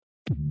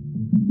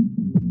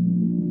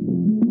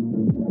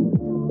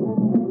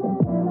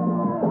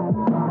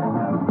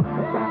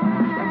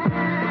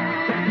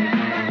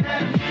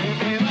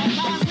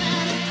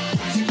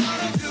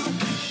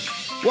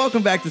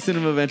Welcome back to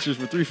Cinema Adventures,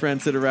 where three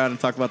friends sit around and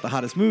talk about the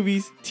hottest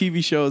movies,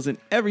 TV shows, and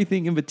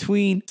everything in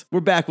between. We're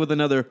back with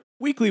another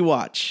weekly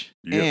watch.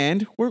 Yep.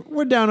 And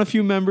we're down a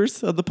few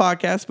members of the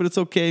podcast, but it's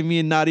okay. Me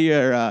and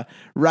Nadia are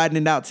riding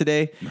it out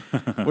today.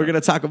 We're going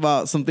to talk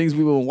about some things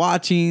we've been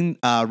watching,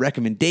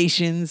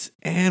 recommendations,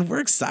 and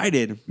we're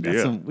excited.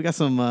 We got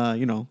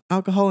some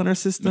alcohol in our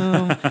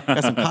system,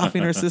 got some coffee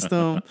in our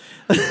system.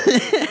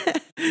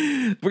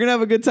 We're going to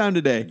have a good time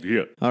today.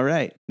 Yeah. All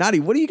right.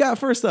 Nadia, what do you got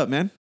first up,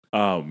 man?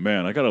 Oh,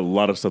 man, I got a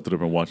lot of stuff that I've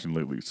been watching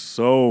lately.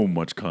 So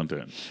much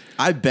content.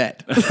 I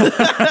bet.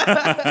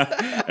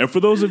 And for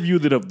those of you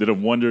that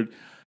have wondered,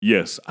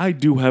 yes, I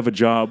do have a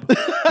job,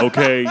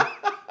 okay?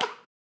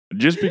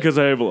 Just because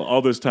I have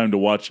all this time to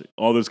watch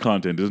all this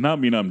content does not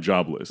mean I'm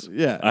jobless.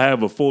 Yeah. I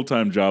have a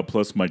full-time job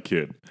plus my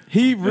kid.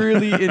 He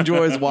really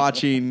enjoys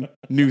watching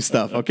new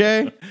stuff,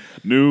 okay?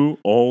 New,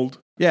 old.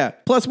 Yeah.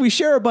 Plus, we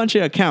share a bunch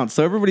of accounts,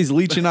 so everybody's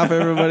leeching off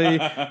everybody.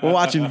 We're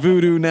watching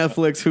Vudu,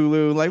 Netflix,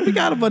 Hulu. Like, we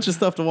got a bunch of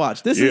stuff to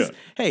watch. This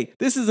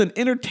is an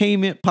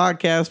entertainment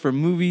podcast for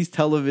movies,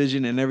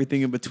 television, and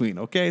everything in between,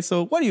 okay?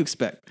 So what do you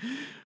expect?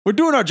 We're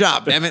doing our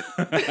job, damn it.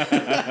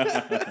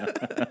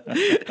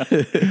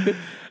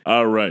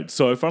 All right.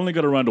 So I finally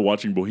got around to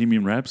watching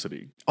Bohemian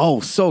Rhapsody. Oh,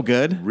 so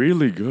good.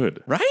 Really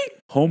good. Right?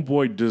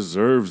 Homeboy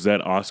deserves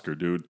that Oscar,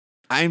 dude.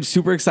 I am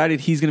super excited.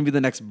 He's going to be the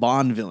next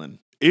Bond villain.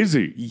 Is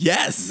he?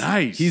 Yes.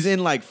 Nice. He's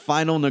in like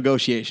final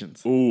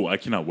negotiations. Ooh, I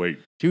cannot wait.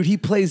 Dude, he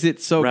plays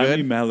it so good.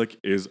 Rami Malek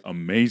is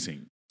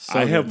amazing.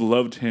 I have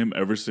loved him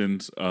ever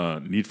since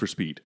Need for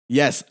Speed.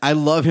 Yes, I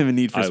love him in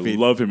Need for Speed.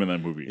 I love him in that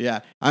movie. Yeah.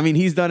 I mean,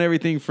 he's done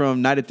everything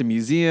from Night at the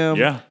Museum,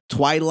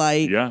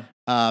 Twilight,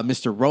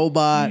 Mr.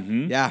 Robot.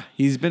 Mm-hmm. Yeah,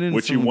 he's been in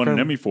which he won an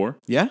Emmy for.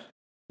 Yeah.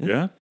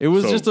 Yeah. It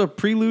was just a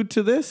prelude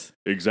to this.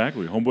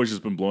 Exactly. Homeboy's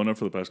just been blowing up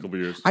for the past couple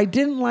of years. I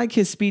didn't like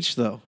his speech,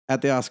 though,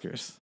 at the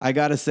Oscars. I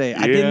got to say.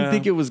 I didn't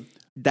think it was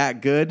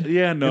that good.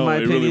 Yeah, no, in my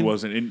opinion. Really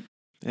wasn't.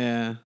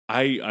 And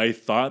I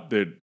thought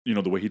that,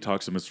 the way he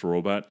talks to Mr.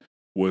 Robot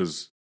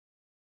was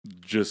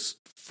just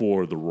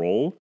for the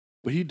role,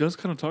 but he does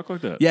kind of talk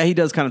like that. Yeah, he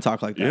does kind of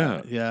talk like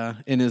that. Yeah. Yeah,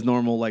 in his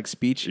normal like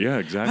speech. Yeah,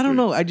 exactly. I don't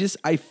know.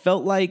 I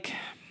felt like,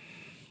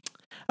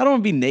 I don't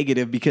want to be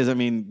negative because, I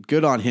mean,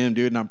 good on him,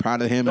 dude, and I'm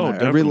proud of him.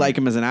 And I really like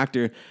him as an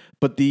actor.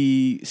 But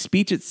the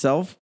speech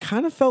itself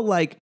kind of felt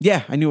like,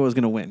 I knew I was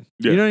going to win.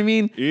 Yeah. You know what I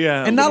mean?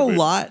 Yeah. And not a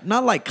lot,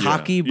 not like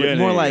cocky, but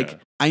more like,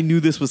 I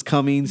knew this was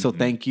coming, so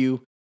thank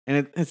you.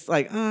 And it's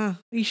like,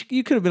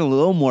 you could have been a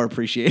little more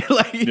appreciated.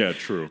 Yeah,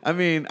 true. I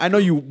mean, I know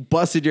you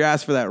busted your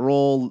ass for that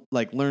role,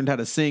 like learned how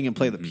to sing and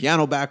play the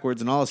piano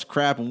backwards and all this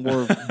crap and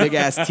wore big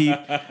ass teeth.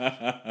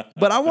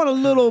 But I want a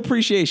little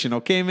appreciation,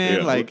 okay, man?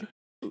 Yeah, like,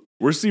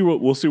 we'll see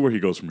where he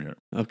goes from here.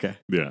 Okay.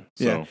 Yeah.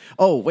 So. Yeah.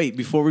 Oh, wait,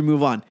 before we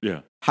move on.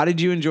 Yeah. How did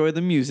you enjoy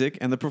the music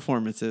and the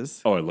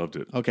performances? Oh, I loved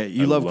it. Okay.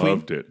 You love Queen? I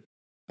loved it.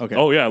 Okay.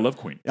 Oh, yeah, I love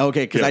Queen.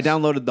 Okay, because I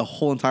downloaded the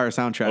whole entire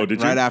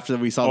soundtrack right after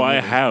we saw the movie.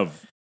 I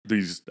have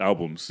these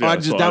albums. Yeah, I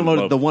just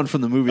downloaded the one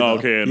from the movie. Oh,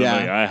 okay. And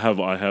I have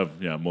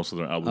most of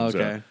their albums.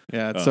 Okay.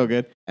 Yeah, it's so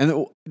good.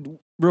 And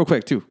real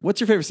quick, too, what's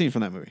your favorite scene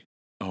from that movie?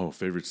 Oh,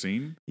 favorite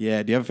scene?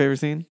 Yeah. Do you have a favorite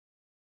scene?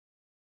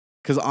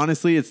 Because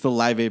honestly, it's the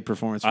Live Aid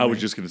performance. I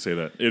was just going to say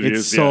that.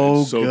 It's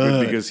so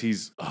good because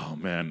he's, oh,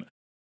 man.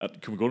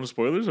 Can we go into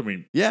spoilers? I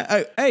mean,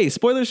 hey,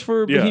 spoilers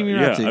for Bohemian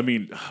Rhapsody. Yeah, I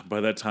mean,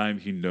 by that time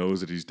he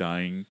knows that he's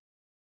dying,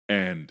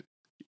 and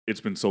it's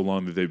been so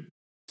long that they've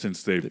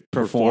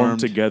performed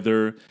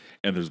together,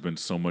 and there's been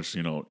so much,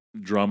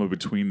 drama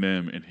between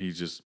them, and he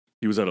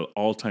was at an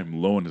all-time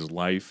low in his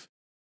life.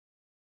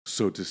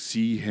 So to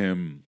see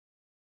him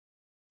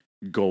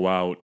go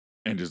out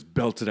and just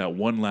belt it out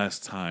one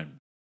last time,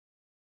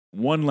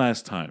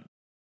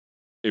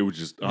 it was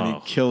just, and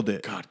he killed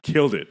it. God,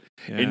 killed it.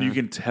 Yeah. And you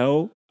can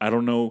tell, I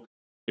don't know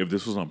if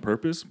this was on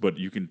purpose, but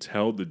you can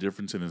tell the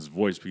difference in his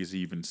voice because he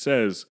even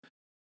says,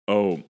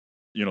 oh,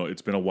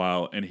 it's been a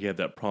while, and he had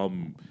that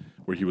problem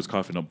where he was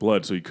coughing up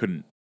blood, so he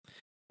couldn't.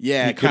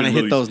 Yeah, he kind of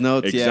hit those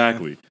notes.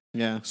 Exactly.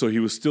 Yeah. So he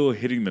was still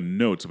hitting the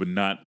notes, but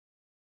not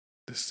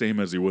the same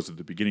as he was at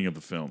the beginning of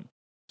the film.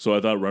 So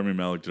I thought Rami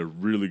Malek did a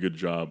really good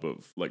job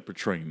of like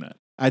portraying that.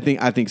 I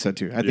think so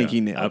too. I think he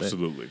nailed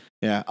absolutely. it.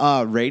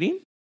 Yeah. Rating?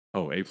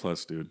 Oh, A+,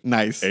 dude.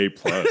 Nice. A+.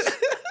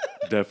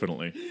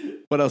 Definitely.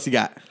 What else you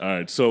got? All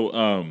right. So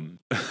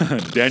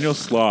Daniel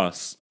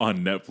Sloss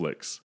on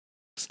Netflix.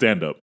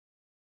 Stand up.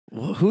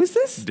 Who is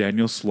this?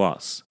 Daniel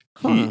Sloss.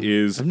 He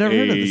is I've never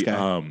heard of this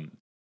guy.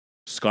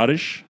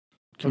 Scottish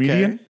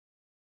comedian. Okay.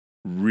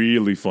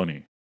 Really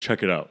funny.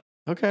 Check it out.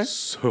 Okay.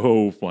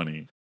 So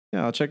funny.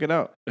 Yeah, I'll check it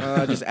out.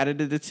 I just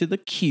added it to the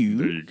queue.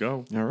 There you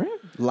go. All right.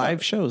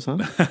 Live shows, huh?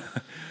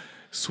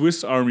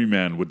 Swiss Army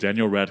Man with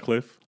Daniel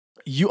Radcliffe.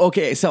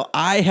 Okay, so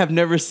I have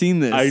never seen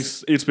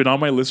this. It's been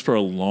on my list for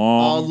a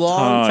long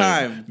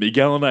time.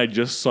 Miguel and I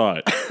just saw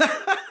it.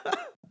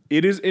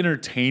 It is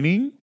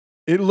entertaining.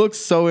 It looks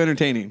so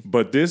entertaining.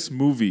 But this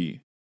movie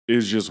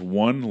is just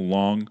one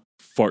long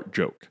fart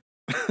joke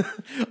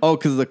Oh,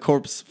 because the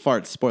corpse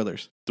farts.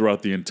 Spoilers.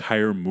 throughout the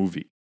entire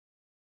movie.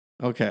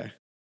 Okay.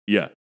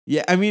 Yeah.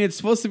 Yeah, I mean, it's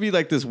supposed to be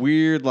like this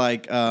weird,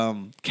 like,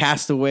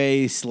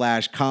 castaway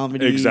 /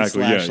 comedy.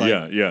 Exactly. /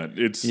 Yeah.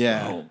 It's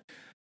Yeah.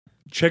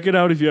 Check it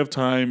out if you have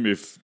time.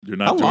 If you're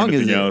not How doing long is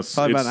anything it? else,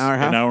 Probably about an hour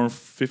and a half? An hour and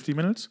 50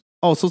 minutes.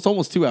 Oh, so it's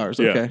almost 2 hours.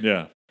 Okay.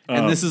 Yeah.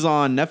 And this is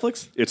on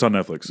Netflix? It's on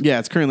Netflix. Yeah,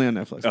 it's currently on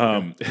Netflix.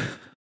 Okay.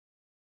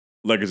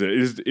 Like I said,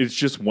 it's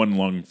just one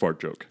long fart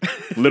joke.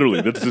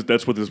 Literally,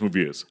 that's what this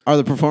movie is. Are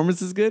the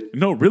performances good?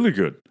 No, really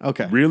good.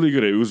 Okay. Really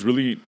good. It was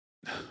really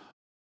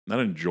not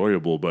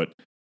enjoyable, but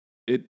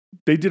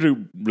they did a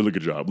really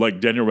good job. Like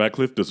Daniel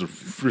Radcliffe does a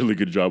really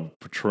good job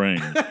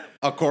portraying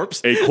A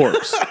corpse? a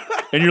corpse.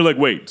 And you're like,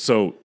 wait,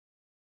 so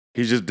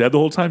he's just dead the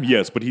whole time?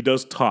 Yes, but he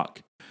does talk.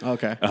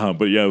 Okay.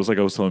 But yeah, it was like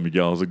I was telling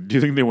Miguel, I was like, do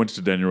you think they went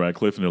to Daniel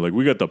Radcliffe and they're like,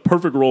 we got the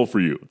perfect role for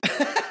you.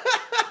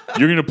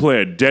 You're going to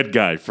play a dead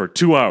guy for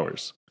 2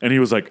 hours. And he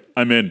was like,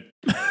 I'm in.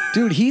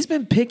 Dude, he's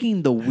been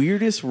picking the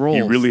weirdest roles.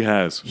 He really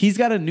has. He's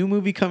got a new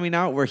movie coming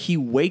out where he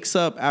wakes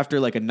up after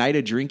like a night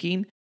of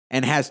drinking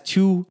and has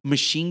 2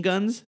 machine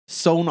guns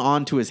sewn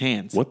onto his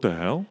hands. What the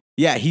hell?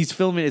 Yeah, he's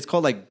filming. It's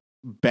called like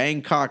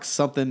Bangkok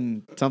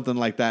something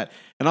like that.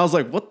 And I was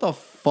like, what the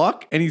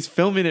fuck? And he's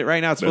filming it right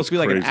now. It's supposed to be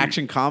like an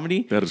action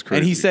comedy. That is crazy.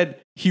 And he said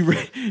he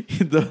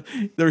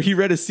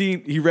read a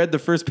scene. He read the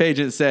first page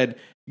and it said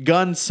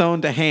gun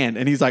sewn to hand.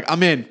 And he's like,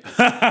 I'm in.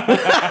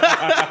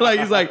 Like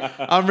he's like,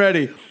 I'm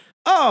ready.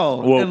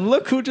 Oh, Well, and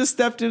look who just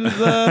stepped into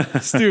the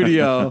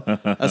studio.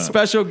 A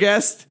special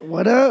guest,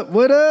 What up?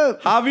 What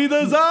up? Javi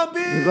the Zombie.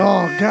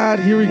 Oh God,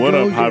 here we what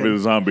go. up, Javi again. the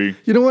Zombie?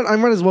 You know what? I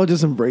might as well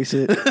just embrace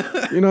it.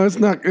 You know, it's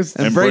not. It's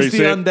Embrace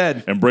the it.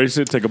 undead. Embrace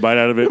it. Take a bite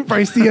out of it.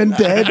 embrace the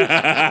undead.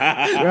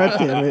 God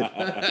damn it.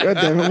 God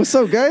damn it. What's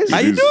up, guys? How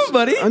you doing,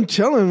 buddy? I'm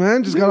chilling,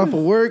 man. Just got off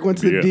of work, went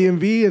to the Yeah.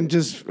 DMV, and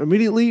just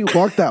immediately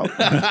walked out.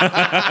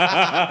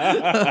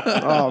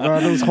 Oh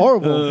man, it was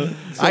horrible.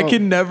 I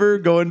can never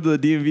go into the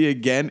DMV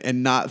again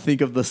and not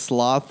think of the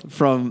sloth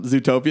from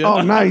Zootopia.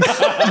 Oh, nice.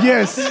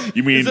 Yes,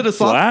 You mean Is it a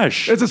sloth?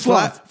 Flash? it's a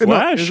sloth.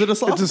 Flash. Is it a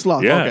sloth? It's a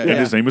sloth. yeah, Okay. and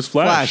his name is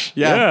Flash. Flash,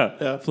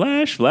 yeah.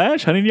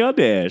 Flash, honey, y'all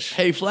dash.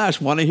 Hey,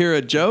 Flash, want to hear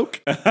a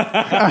joke?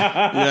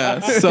 Yeah,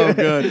 so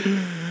good.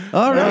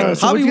 All right.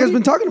 So what you guys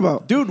been talking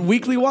about? Dude,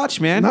 weekly watch,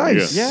 man.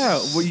 Nice. Yeah.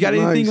 Well, you got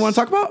anything Nice. you want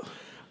to talk about?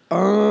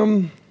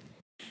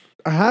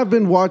 I have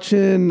been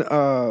watching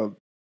The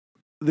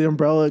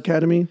Umbrella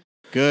Academy.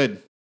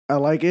 Good. I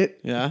like it.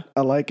 Yeah.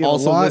 I like it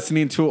Also a lot.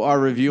 listening to our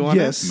review on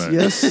Yes,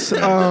 Nice. yes.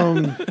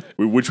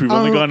 Which we've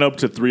only gone up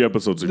to 3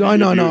 episodes. If No, you,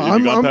 no, if no.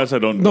 you got past that,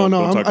 don't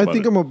talk I about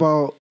think it. I'm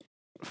about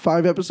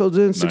 5 episodes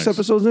in, 6 Nice,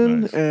 episodes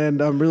in, nice.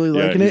 and I'm really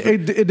Yeah, liking it.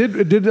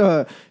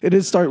 It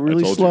did start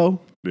really told slow,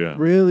 Yeah.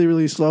 really,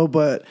 really slow.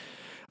 But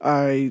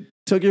I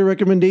took your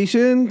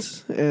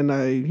recommendations, and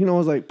I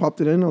was like, popped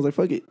it in. I was like,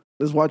 fuck it,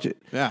 let's watch it.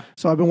 Yeah.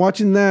 So I've been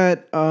watching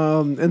that,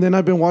 and then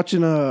I've been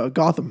watching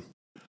Gotham.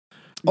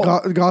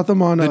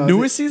 Gotham on The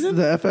newest season?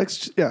 the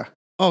FX. Yeah.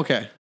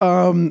 Okay.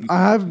 I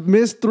have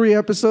missed 3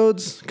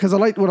 episodes because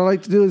what I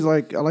like to do is I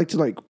like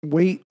to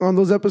wait on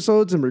those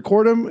episodes and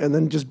record them and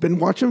then just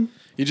binge watch them.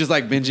 You just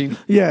like binging?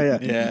 Yeah.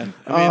 Yeah.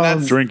 I mean,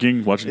 that's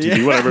Drinking, watching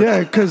TV, whatever. Yeah,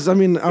 because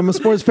I'm a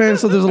sports fan,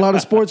 so there's a lot of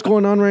sports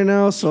going on right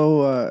now.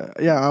 So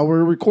I will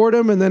record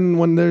them, and then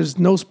when there's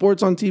no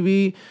sports on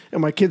TV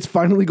and my kids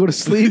finally go to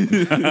sleep,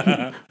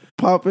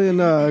 pop in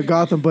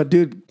Gotham. But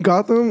dude,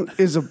 Gotham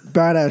is a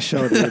badass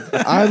show, dude.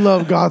 I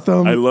love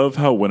Gotham. I love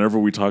how whenever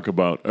we talk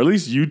about, or at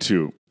least you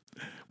two,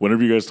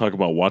 whenever you guys talk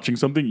about watching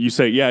something, you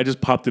say, yeah, I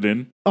just popped it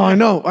in. Oh, I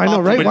know,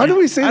 right? But Why you- do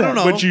we say I that? don't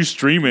know. But you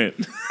stream it.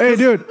 Hey,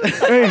 dude.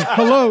 Hey,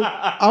 hello.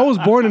 I was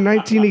born in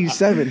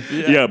 1987.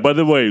 Yeah, by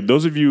the way,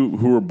 those of you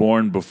who were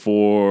born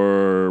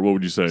before, what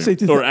would you say? Say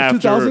or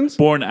after, 2000s?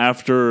 born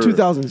after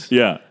 2000s.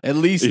 Yeah. at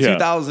least Yeah.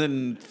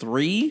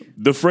 2003.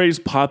 The phrase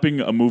popping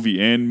a movie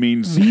in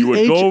means you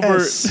would go over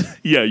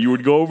VHS. you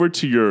would go over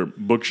to your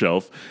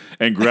bookshelf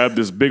and grab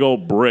this big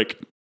old brick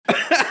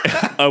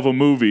of a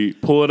movie,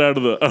 pull it out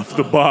of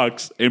the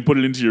box and put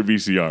it into your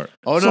VCR.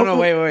 Oh, no,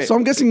 wait. So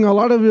I'm guessing a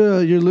lot of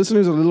your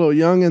listeners are a little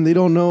young and they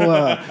don't know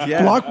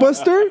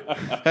Blockbuster.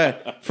 Hey,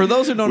 for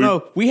those who don't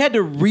know, we had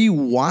to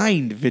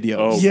rewind videos.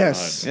 Oh,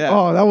 Yes. Yeah.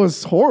 Oh, that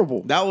was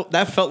horrible.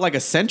 That felt like a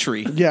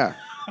century. Yeah.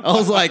 I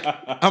was like,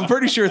 I'm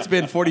pretty sure it's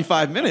been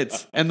 45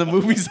 minutes and the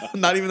movie's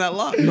not even that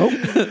long. Nope.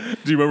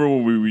 Do you remember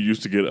when we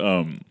used to get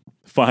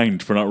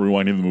fined for not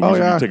rewinding the movies Oh, and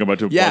yeah. you take them out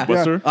to Yeah.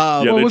 Blockbuster? Yeah.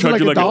 What they was it,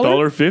 charge you like like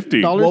 $1?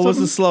 $1.50. Dollar? What was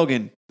something? the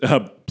slogan?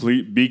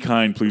 Please be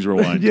kind, please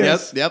rewind. Yeah.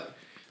 Yes. Yep.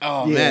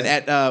 Oh, Yeah. man.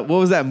 At what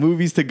was that?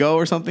 Movies to Go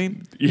or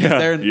something? Yeah,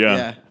 It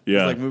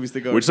was like Movies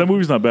to Go. Which that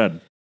movie's not bad.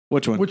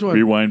 Which one? Which one?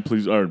 Rewind,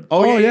 please. Or,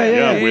 Oh,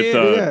 yeah. with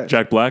yeah.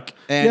 Jack Black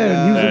And,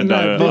 Yeah, he was in and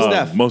that. Most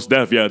Def. Most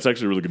Def. Yeah, it's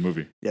actually a really good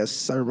movie.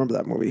 Yes, I remember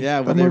that movie. yeah,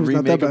 that when they movie's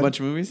not that remake a bad. bunch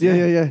of movies. Yeah.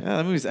 Yeah,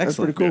 that movie's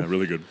excellent. pretty cool. Yeah,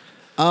 really good.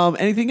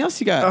 Anything else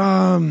you got?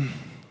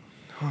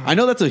 I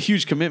know that's a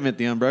huge commitment,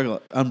 the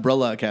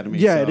Umbrella Academy.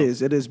 Yeah, so.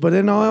 it is. But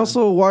then I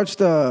also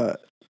watched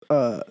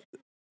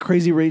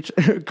Crazy Rich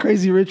Asians.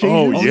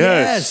 Oh, Oh,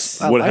 yes.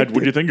 yes. What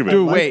do you think of it?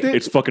 Dude, I wait. liked it.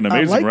 It's fucking I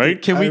amazing, liked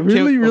right? it. I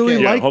really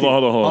okay. Yeah, liked hold it.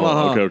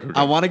 on. Okay.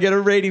 I want to get a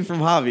rating from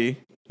Javi.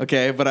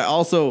 Okay, but I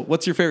also,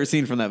 what's your favorite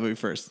scene from that movie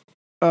first?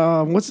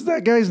 What's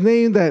that guy's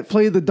name that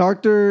played the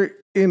doctor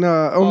in?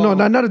 No,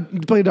 not a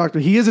play doctor.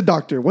 He is a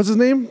doctor. What's his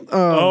name?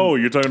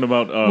 You're talking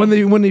about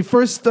when they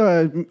first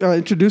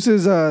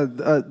introduces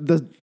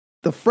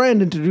the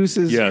friend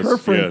introduces her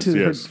friend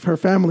to her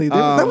family.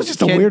 That was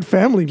just a weird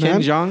family,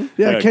 man. Ken Jeong?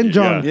 Yeah, Ken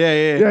Jeong.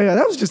 Yeah.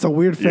 That was just a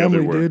weird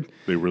family, dude.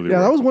 They really were.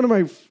 Yeah, that was one of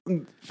my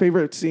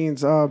favorite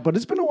scenes. But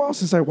it's been a while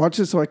since I watched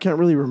it, so I can't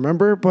really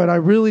remember. But I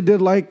really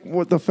did like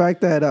the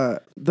fact that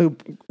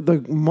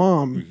the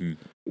mom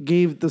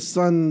gave the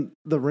son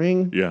the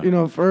ring.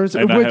 Yeah. First.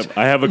 And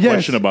I have a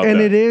question about that.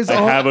 And it is. I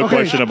have a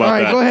question about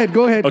that. All right,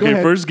 go ahead.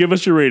 Okay, first give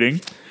us your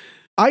rating.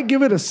 I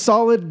give it a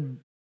solid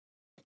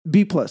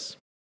B+.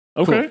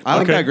 Okay. I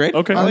like that great.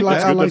 Okay.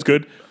 That's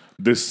good.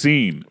 The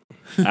scene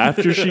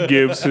after she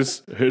gives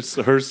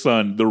her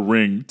son the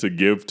ring to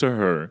give to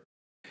her,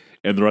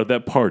 and they're at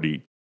that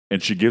party,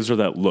 and she gives her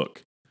that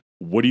look.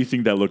 What do you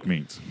think that look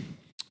means?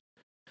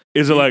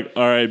 Is it like,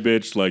 all right,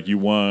 bitch, like you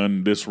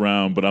won this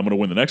round, but I'm gonna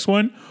win the next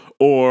one,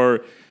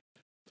 or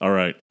all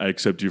right, I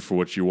accept you for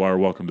what you are.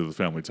 Welcome to the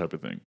family, type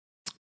of thing.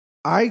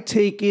 I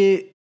take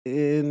it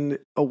in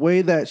a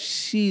way that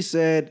she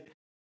said,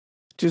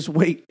 "Just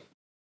wait."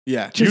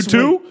 Yeah. You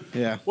too?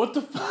 Yeah. What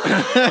the fuck?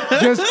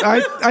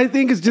 I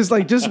think it's just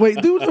like, just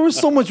wait. Dude, there was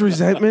so much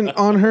resentment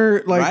on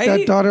her, like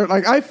that daughter.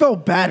 Like, I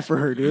felt bad for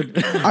her,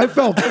 dude. I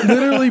felt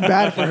literally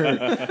bad for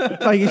her.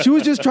 Like, she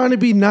was just trying to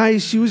be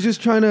nice. She was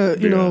just trying to,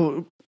 you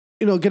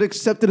know, get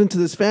accepted into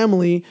this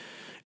family.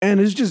 And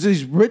it's just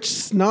these rich,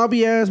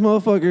 snobby ass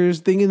motherfuckers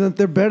thinking that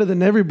they're better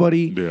than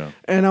everybody. Yeah.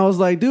 And I was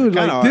like, dude,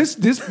 like this,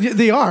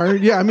 they are.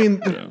 Yeah, I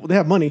mean, they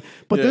have money.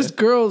 But this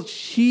girl,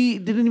 she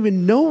didn't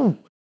even know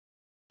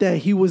that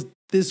he was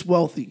this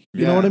wealthy.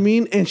 You know what I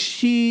mean? And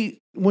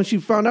when she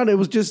found out, it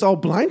was just all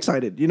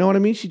blindsided. You know what I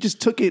mean? She just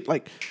took it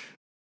like,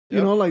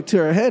 you know, like to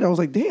her head. I was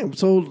like, damn.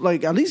 So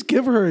like, at least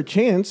give her a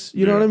chance.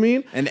 You know what I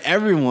mean? And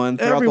everyone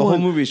throughout the whole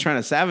movie is trying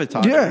to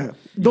sabotage her. Yeah.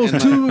 Those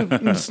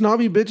two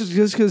snobby bitches,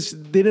 just because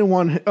they didn't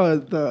want,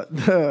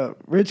 the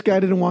rich guy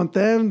didn't want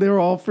them. They were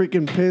all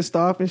freaking pissed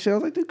off and shit. I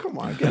was like, dude, come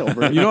on, get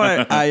over it. You know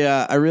what?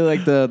 I really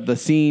like the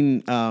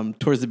scene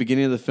towards the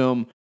beginning of the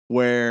film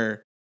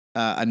where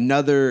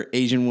another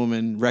Asian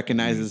woman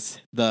recognizes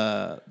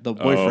the boyfriend.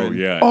 Oh,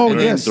 yeah. Oh,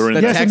 During- yes. during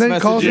the Yes, and text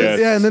then calls messages.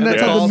 it. Yeah, and then And that's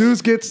then how the calls-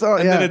 news gets. And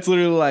then it's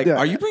literally like,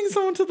 are you bringing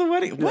someone to the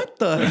wedding? What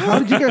the hell? How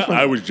did you guys find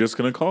I was just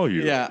gonna call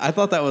you. Yeah, I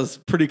thought that was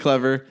pretty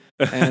clever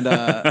and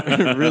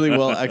really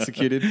well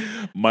executed.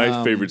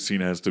 My favorite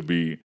scene has to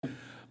be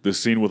the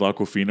scene with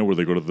Aquafina where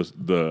they go to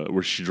the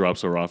where she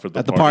drops her off at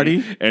the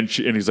party. and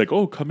he's like,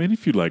 oh, come in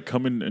if you like,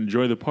 come and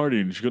enjoy the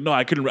party, and she goes, no,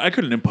 I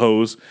couldn't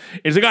impose.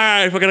 And he's like, all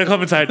right, we're gonna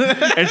come inside,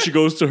 and she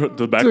goes to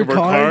the back of her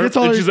car, and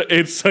she's like,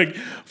 it's like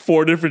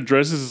 4 different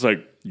dresses. It's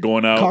like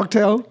going out,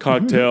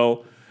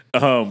 cocktail.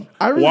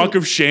 Walk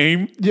of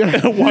shame.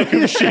 Yeah. Walk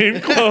of shame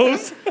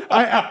clothes.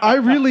 I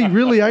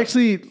really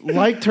actually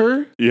liked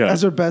her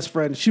as her best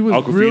friend. She was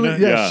Aquafina?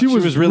 really, Yeah. she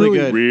was really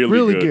good.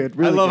 really good.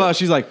 I love how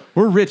she's like,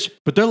 we're rich,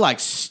 but they're like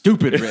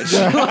stupid rich.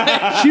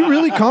 She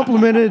really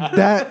complimented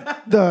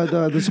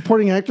the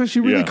supporting actress. She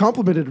really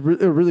complimented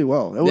really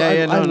well.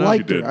 I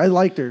liked her. I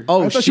liked her.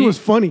 Oh, I thought she was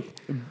funny.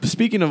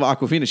 Speaking of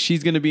Aquafina,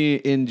 she's going to be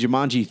in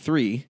Jumanji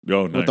 3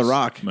 with The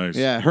Rock. Nice.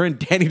 Yeah, her and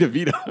Danny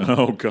DeVito.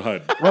 Oh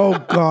God. Oh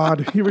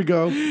God. Here we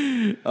go.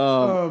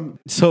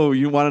 So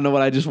you want to know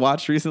what I just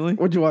watched recently?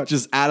 What'd you watch?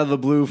 Just out of the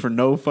blue for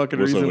no fucking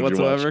What's up? reason What'd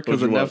you watch? whatsoever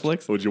because of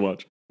Netflix. What'd you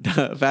watch?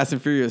 Fast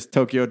and Furious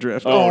Tokyo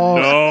Drift. Oh,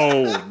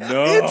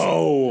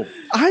 no.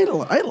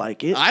 I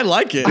like it. I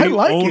like it. I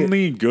like it. The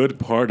only good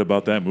part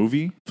about that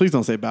movie, Please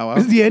don't say Bow Wow.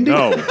 Is the ending?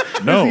 no, Is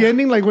the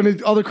ending like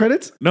when all the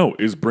credits? no,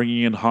 is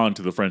bringing in Han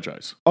to the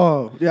franchise.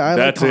 Oh yeah,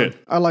 That's liked Han.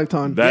 it. I liked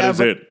Han. That is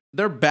but it.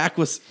 Their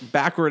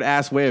backward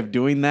ass way of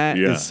doing that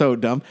is Yeah. so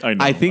dumb. I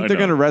know, I think I they're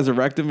know. gonna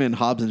resurrect him in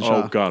Hobbs and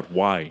Shaw. Oh God,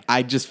 why?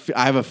 I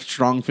have a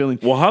strong feeling.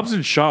 Well, Hobbs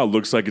and Shaw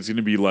looks like it's going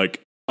to be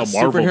like a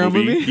Marvel superhero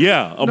movie?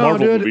 Yeah, a No,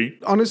 Marvel dude, movie.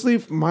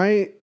 honestly,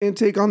 my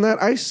intake on that,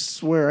 I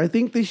swear, I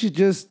think they should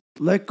just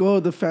let go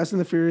of the Fast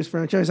and the Furious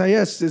franchise.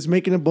 Yes, it's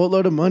making a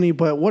boatload of money,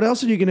 but what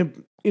else are you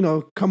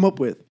gonna, come up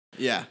with?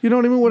 Yeah, You know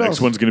what I mean? What Next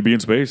else? one's going to be in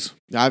space.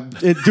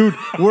 dude,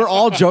 we're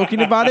all joking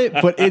about it,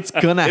 but it's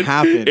gonna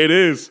happen. It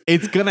is.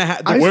 It's gonna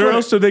happen. I Where swear-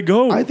 else do they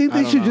go? I think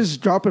they don't should know.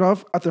 just drop it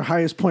off at their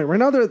highest point. Right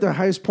now, they're at their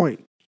highest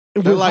point.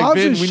 They're like,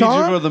 Vin, we need you to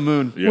go to the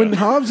moon. Yeah. When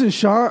Hobbs and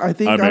Shaw, I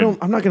think I'm in.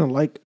 I'm not gonna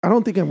like. I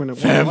don't think I'm gonna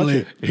wanna watch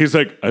it. He's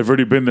like, I've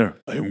already been there.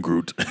 I am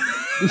Groot.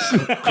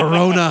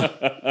 Corona.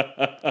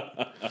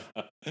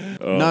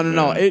 Oh, No.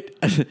 man.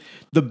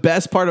 The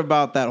best part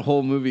about that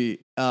whole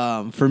movie,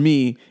 for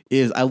me,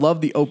 is I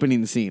love the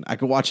opening scene. I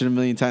could watch it a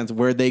million times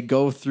where they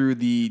go through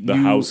the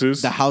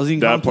houses, the housing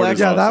that part complex. is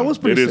Yeah, that awesome. was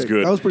pretty It is sick.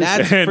 good. That was pretty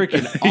That's sick. And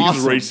freaking he's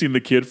awesome. racing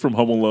the kid from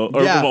Home Alone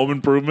or Yeah. from Home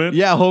Improvement.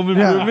 Yeah, Home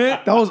Yeah,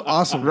 Improvement. that was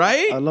awesome.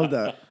 Right? I love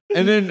that.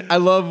 And then I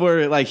love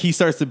where like he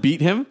starts to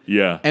beat him.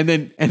 Yeah. And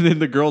then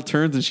the girl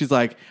turns and she's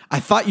like, "I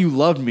thought you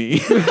loved me."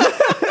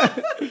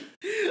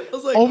 I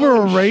was like, Over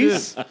 "Oh, a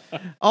race?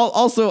 shit."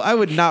 Also, I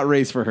would not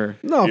race for her.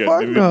 No, Yeah, fuck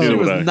neither no. She would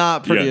was I.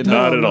 not pretty Yeah, enough.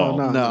 not at No, all.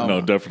 no.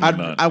 No, definitely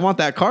not. I want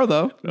that car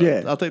though.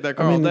 Yeah. I'll take that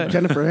car I mean, all day.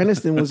 Jennifer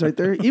Aniston was right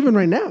there. Even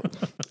right now,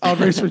 I'll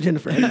race for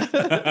Jennifer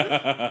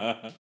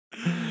Aniston.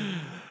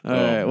 All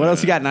right. What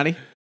else you got, Nutty?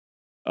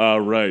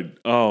 Right.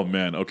 Oh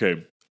man.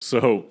 Okay.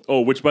 So,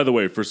 which by the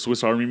way, for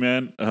Swiss Army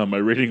Man, my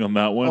rating on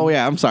that one. Oh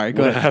yeah, I'm sorry.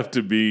 Go would ahead. have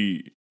to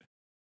be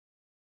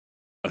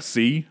a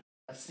C.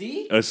 A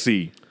C? A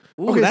C.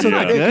 Ooh, Okay, that's so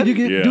not could good.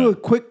 you Yeah. do a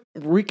quick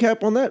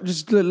recap on that?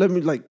 Just let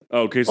me like.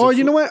 Okay. So Oh,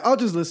 you know what? I'll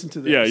just listen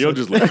to this. Yeah, you'll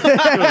just listen.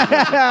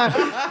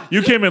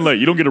 You came in late.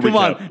 You don't get a Come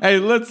recap. on. Hey,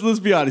 let's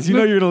be honest. You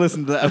know you're gonna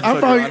listen to that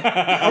episode.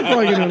 I'm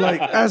probably gonna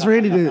like ask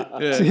Randy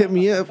to hit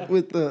me up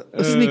with a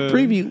sneak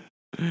preview.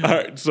 All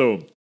right. So,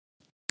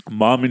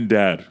 Mom and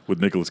Dad with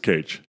Nicolas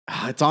Cage.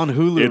 It's on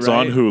Hulu. It's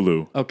right? on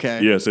Hulu.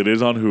 Okay. Yes, it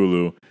is on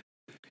Hulu.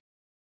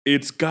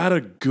 It's got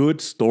a good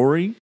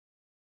story,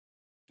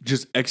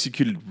 just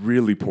executed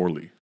really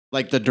poorly.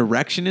 Like the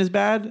direction is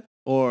bad,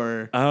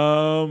 or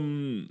I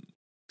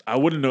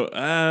wouldn't know.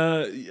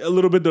 A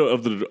little bit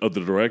of the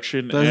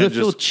direction. does and it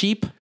feel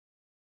cheap?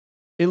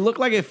 It looked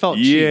like it felt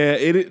cheap. Yeah,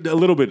 it a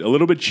little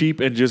bit cheap,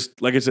 and just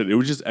like I said, it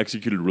was just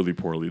executed really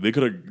poorly. They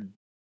could have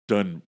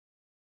done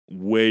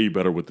way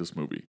better with this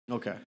movie.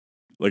 Okay.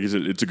 Like I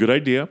said, it's a good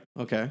idea,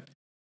 Okay.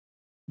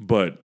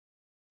 but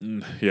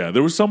yeah,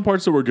 there were some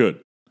parts that were good,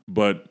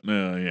 but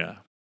yeah,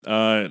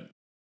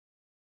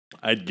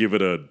 I'd give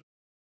it a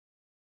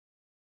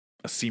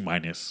C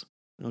minus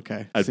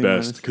Okay. at C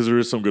best minus. because there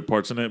is some good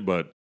parts in it,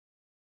 but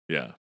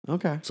yeah.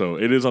 Okay. So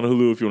it is on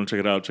Hulu if you want to check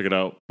it out. Check it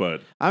out,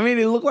 but I mean,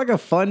 it looked like a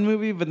fun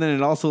movie, but then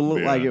it also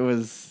looked Yeah. like it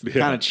was Yeah.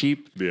 kind of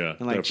cheap yeah,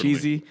 and like definitely.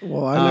 cheesy.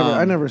 Well,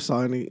 I Um, never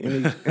saw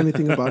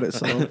anything about it.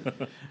 So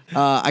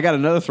I got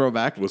another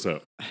throwback. What's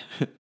up?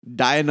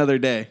 Die Another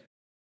Day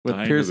with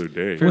Die Pierce.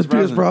 Another Day. with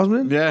Pierce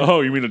Brosnan. Yeah. Oh,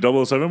 you mean a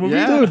 007 movie?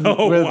 Yeah. Dude.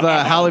 Oh, with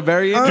wow. Halle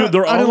Berry. Dude,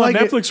 they're I all didn't on like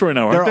it. Netflix right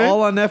now, aren't They're they?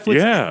 all on Netflix.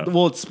 Yeah.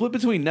 Well, it's split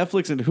between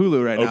Netflix and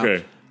Hulu right now.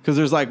 Okay. Because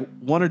there's like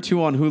one or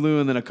two on Hulu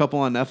and then a couple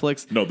on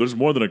Netflix. No, there's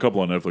more than a couple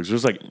on Netflix.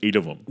 There's like 8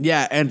 of them.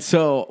 Yeah, and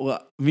so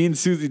me and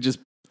Susie just,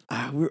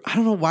 I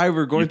don't know why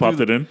we're going You popped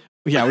through it in?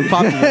 Yeah, we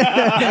popped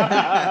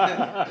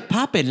it in.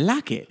 Pop it,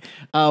 lock it.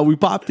 We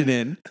popped it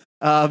in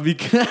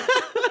because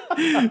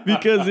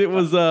because it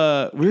was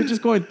we were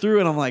just going through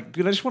and I'm like,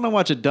 dude, I just want to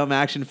watch a dumb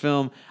action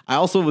film. I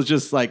also was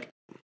just like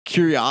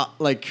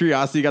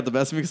curiosity got the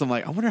best of me because I'm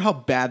like, I wonder how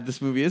bad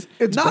this movie is.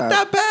 It's not bad.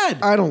 that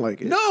bad. I don't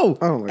like it. No,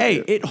 I don't like hey,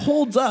 it. it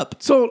holds up.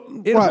 So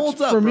It watch, holds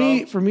up, for bro.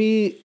 me. For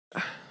me,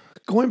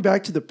 going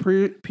back to the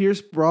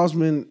Pierce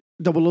Brosnan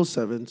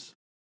 007s,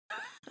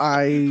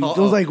 I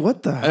Uh-oh. was like,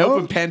 what the I hell?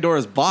 opened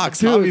Pandora's box.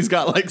 Dude, Javi's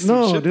got like some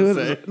no, shit dude.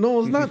 to say. No,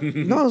 it's not.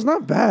 No, it's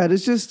not bad.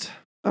 It's just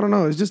I don't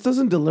know. It just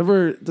doesn't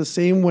deliver the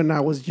same when I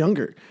was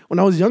younger. When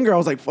I was younger, I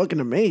was like fucking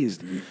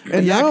amazed,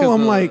 and Yeah, now 'cause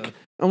I'm like,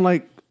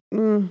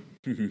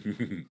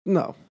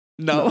 no.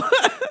 No.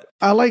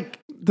 I like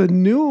the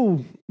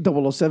new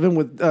 007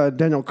 with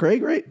Daniel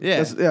Craig, right?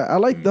 Yeah. I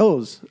like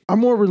those. I'm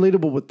more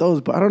relatable with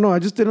those, but I don't know. I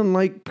just didn't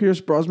like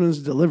Pierce Brosnan's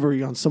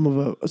delivery on some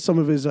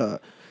of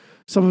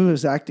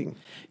his acting.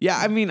 Yeah,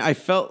 I mean, I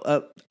felt.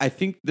 I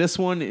think this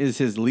one is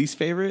his least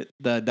favorite.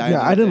 The Die Yeah,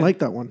 Another I didn't Day. like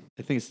that one.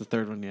 I think it's the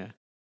third one. Yeah.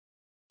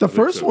 The think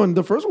first so. one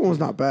was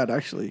not bad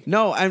actually.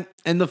 No,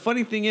 and the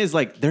funny thing is,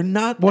 like, they're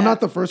not. Well, that-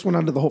 not the first one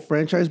out of the whole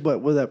franchise,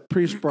 but what that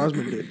Pierce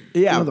Brosnan did.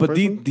 Yeah, You know, the but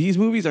first one? these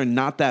movies are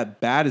not that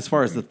bad as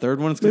far as the third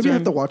one is Maybe I have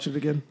concerned. to watch it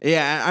again.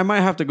 Yeah, I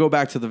might have to go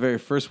back to the very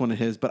first one of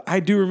his, but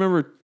I do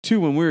remember too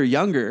when we were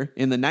younger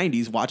in the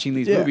 90s watching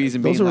these Yeah, movies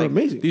and those being are like,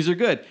 amazing. these are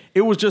good.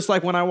 It was just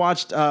like when I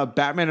watched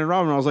Batman and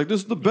Robin, I was like,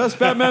 this is the best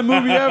Batman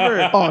movie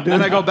ever. Oh, dude.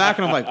 And I go back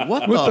and I'm like,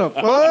 what the the fuck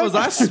fuck? was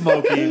I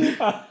smoking? You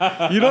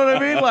know what I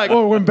mean? Like,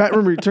 Or when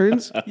Batman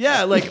Returns.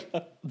 yeah, like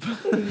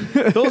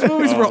those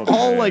movies were Oh,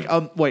 all man.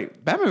 like,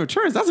 wait, Batman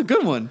Returns, that's a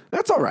good one.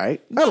 That's all right.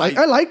 No,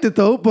 I liked it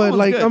though, but one's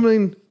like good. I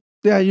mean,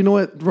 yeah, you know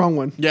what? Wrong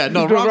one. Yeah,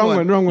 no, The wrong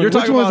one. Wrong one. You're Which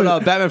talking one was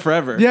about it? Batman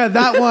Forever. Yeah,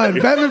 that one.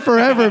 Batman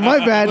Forever. My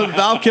bad. With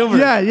Val Kilmer.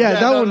 Yeah,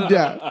 that no, one. no, no.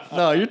 Yeah.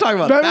 No, you're talking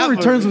about Batman that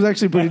Returns movie. was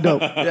actually pretty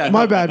dope. Yeah,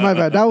 my no.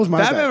 bad. That was my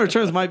Batman bad.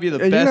 Returns might be the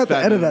Yeah, best. you're gonna have to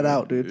Batman edit that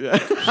out, dude.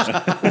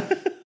 movie.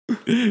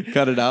 Yeah.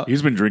 Cut it out.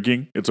 He's been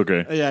drinking. It's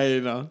okay. Yeah,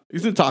 you know.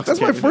 He's That's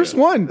intoxicated. my first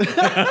one.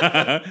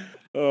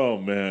 Oh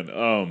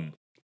man.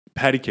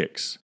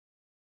 Patticakes.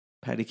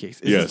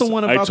 Patticakes. Is Yes, this the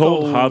one about I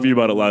told the, Javi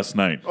about it last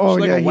night. Oh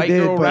She's like yeah, a he white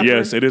did. girl But rapper?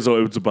 Yes, it is.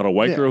 It's about a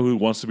white Yeah. girl who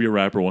wants to be a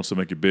rapper, wants to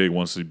make it big,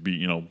 wants to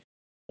be,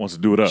 wants to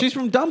do it up. She's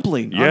from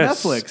Dumplin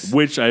yes, on Netflix.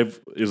 which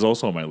is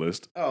also on my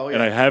list. Oh,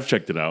 and I have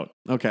checked it out.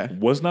 Okay.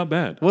 Was not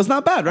bad. Well, it's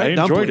not bad, right?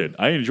 I enjoyed Dumplin'. it.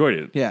 I enjoyed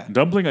it. Yeah.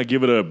 Dumpling, I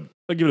give it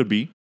a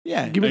B.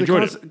 Yeah. give me I the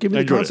enjoyed it. concept. Give me I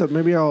the enjoyed it. concept.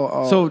 Maybe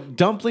I'll. So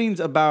Dumpling's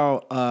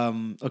about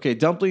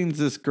Dumpling's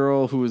this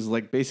girl who is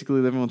like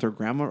basically living with her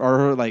grandma or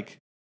her like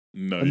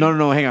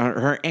No. Hang on.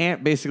 Her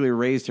aunt basically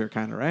raised her,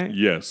 kind of, right?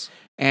 Yes.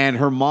 And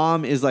her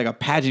mom is like a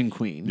pageant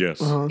queen.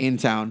 Yes. In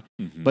town.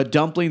 Mm-hmm. But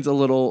Dumpling's a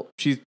little.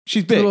 She's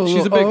big.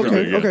 She's a big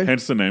girl. Okay.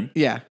 Hence the name.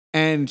 Yeah.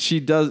 And she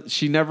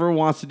never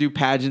wants to do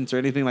pageants or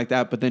anything like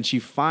that, but then she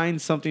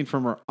finds something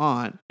from her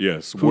aunt.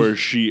 Yes, where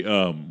she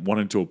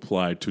wanted to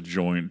apply to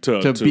join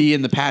to be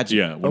in the pageant.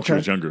 Yeah, when she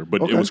was younger,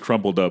 but it was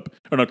crumpled up,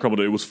 or not crumpled.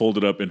 It was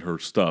folded up in her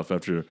stuff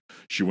after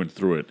she went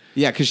through it.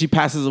 Yeah, because she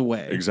passes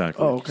away.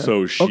 Exactly. Oh, okay.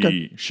 So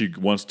she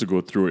wants to go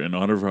through it in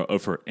honor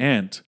of her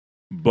aunt,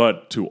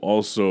 but to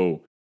also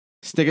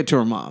stick it to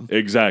her mom.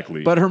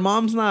 Exactly. But her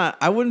mom's not.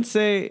 I wouldn't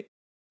say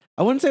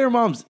her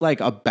mom's like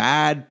a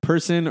bad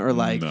person or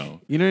like,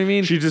 you know what I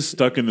mean? She's just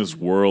stuck in this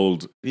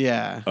world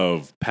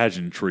of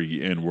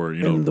pageantry and where,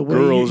 the way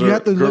girls you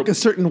have to look a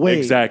certain way.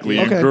 Exactly.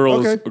 Yeah.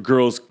 And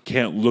girls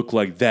can't look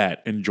like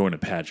that and join a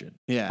pageant.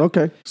 Yeah.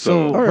 Okay.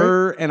 So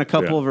her and a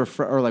couple of her,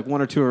 or like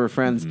one or two of her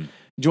friends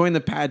join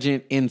the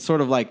pageant in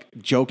sort of like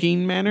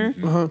joking manner.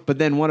 But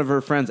then one of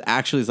her friends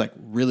actually is like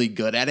really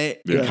good at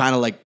it and kind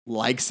of like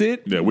likes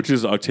it. Yeah, which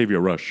is Octavia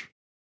Rush.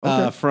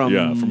 From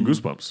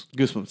Goosebumps.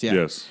 Goosebumps, yeah.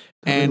 Yes.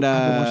 And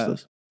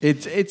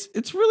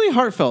it's really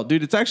heartfelt,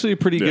 dude. It's actually a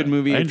pretty good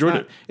movie. I enjoyed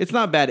it. It's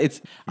not bad.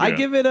 I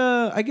give it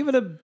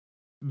a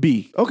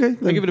B. Okay.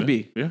 I give it a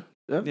B. Yeah.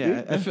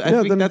 Yeah, I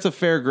think that's a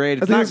fair grade.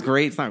 It's not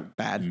great. It's not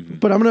bad.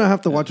 But I'm gonna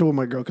have to watch it with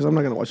my girl because I'm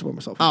not gonna watch it by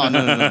myself. Oh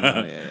no.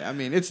 Yeah. I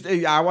mean,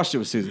 I watched it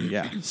with Susie.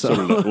 Yeah. So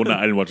well,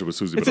 I didn't watch it with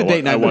Susie, it's but a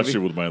date night I watched movie.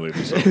 it with my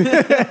lady. So.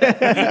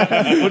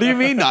 What do you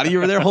mean, Naughty? You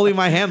were there holding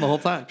my hand the whole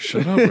time.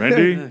 Shut up,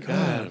 Randy.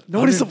 God,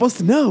 nobody's supposed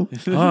to know.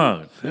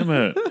 Damn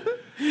it.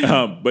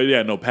 But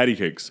yeah, no,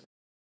 Patticakes,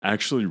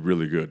 actually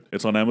really good.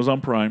 It's on Amazon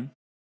Prime,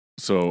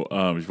 so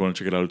if you want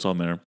to check it out, it's on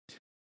there.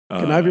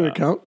 Can I have your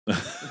account?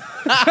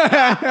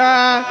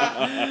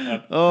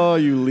 Oh,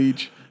 you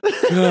leech.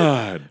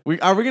 God.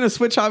 Are we going to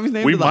switch Javi's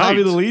name to the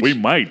Javi the Leech? We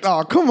might.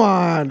 Oh, come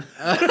on.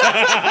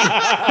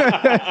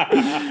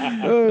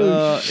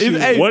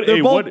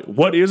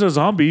 What is a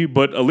zombie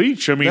but a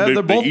leech? I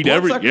mean, they eat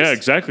everything. Yeah,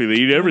 exactly. They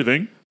eat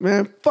everything.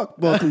 Man, fuck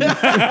both of you.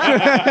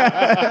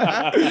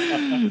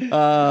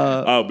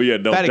 But yeah,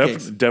 no,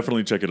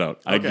 definitely check it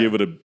out. Okay.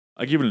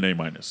 I give it an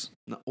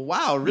A-.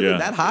 Wow, really?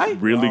 That high?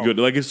 Really good.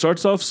 Like, it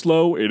starts off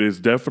slow. It is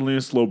definitely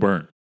a slow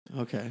burn.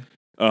 Okay.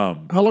 How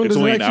long it's does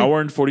only it an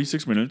hour and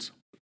 46 minutes.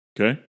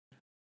 Okay.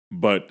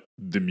 But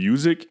the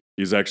music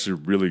is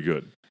actually really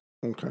good.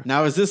 Okay.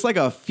 Now, is this like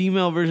a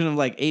female version of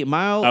like 8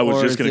 Mile? I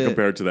was just going to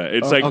compare it to that.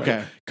 It's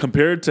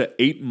compared to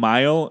 8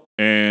 Mile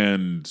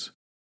and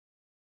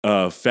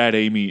Fat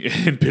Amy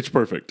in Pitch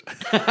Perfect.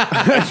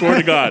 I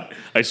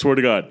swear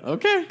to God.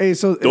 Okay. Hey,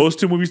 so those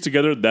two movies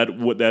together,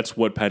 that's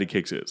what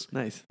Patticakes is.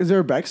 Nice. Is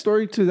there a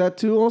backstory to that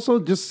too? Also,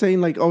 just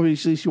saying like,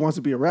 obviously she wants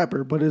to be a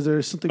rapper, but is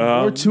there something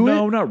more to it?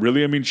 No, not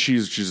really. I mean,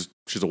 she's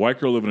a white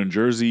girl living in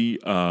Jersey.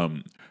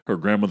 Her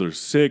grandmother's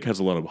sick, has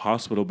a lot of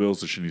hospital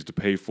bills that she needs to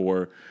pay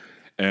for,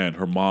 and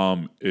her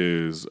mom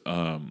is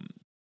an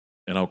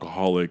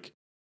alcoholic.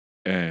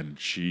 And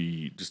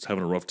she just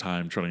having a rough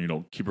time trying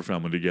to, keep her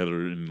family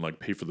together and like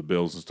pay for the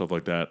bills and stuff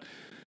like that.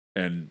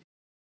 And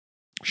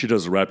she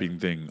does a rapping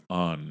thing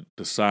on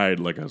the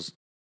side, like I was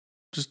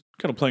just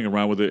kind of playing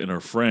around with it. And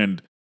her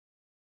friend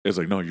is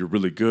like, "No, you're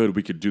really good.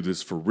 We could do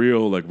this for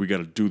real. Like, we got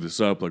to do this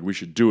up. Like, we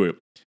should do it."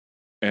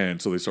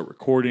 And so they start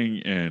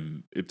recording,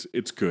 and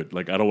it's good.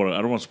 Like, I don't want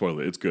to spoil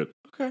it. It's good.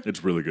 Okay,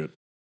 it's really good.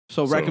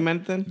 So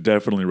recommend it then?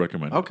 Definitely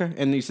recommend it. Okay.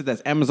 And you said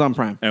that's Amazon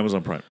Prime.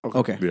 Amazon Prime.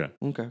 Okay. Yeah.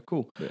 Okay,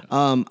 cool. Yeah.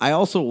 I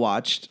also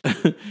watched,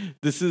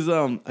 this is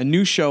a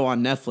new show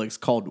on Netflix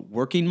called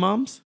Working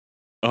Moms.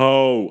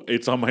 Oh,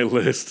 it's on my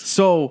list.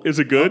 So is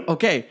it good?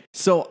 Okay.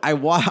 So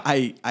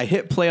I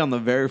hit play on the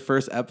very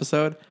first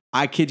episode.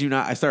 I kid you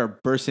not, I started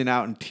bursting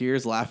out in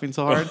tears laughing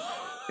so hard.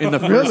 In the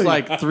first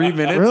like 3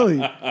 minutes.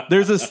 Really?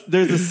 There's a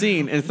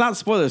scene, and it's not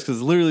spoilers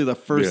because literally the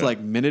first like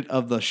minute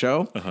of the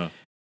show.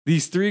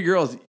 These 3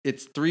 girls,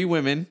 it's 3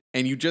 women,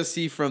 and you just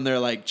see from their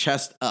like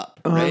chest up,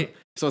 right?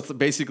 So it's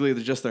basically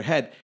just their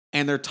head,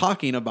 and they're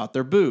talking about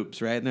their boobs,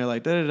 right? And they're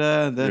like,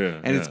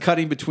 and it's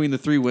cutting between the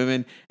 3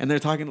 women, and they're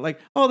talking like,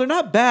 oh, they're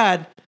not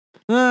bad.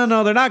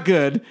 No, they're not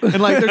good.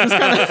 And like, they're just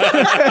kind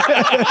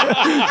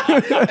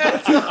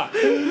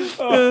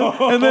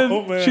of. And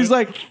then she's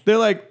like, they're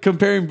like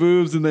comparing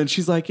boobs. And then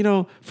she's like,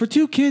 for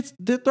 2 kids,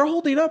 they're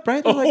holding up,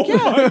 right? They're like,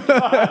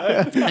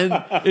 yeah.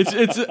 And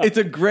it's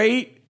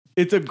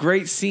a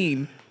great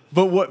scene.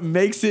 But what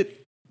makes it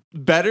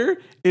better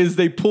is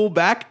they pull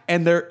back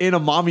and they're in a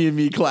Mommy and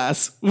Me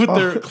class with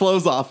their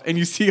clothes off, and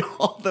you see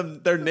all of them,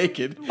 they're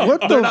naked.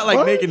 They're not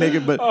like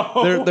naked, but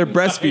they're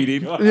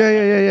breastfeeding.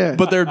 Yeah.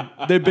 But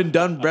they've been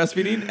done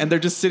breastfeeding, and they're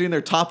just sitting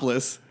there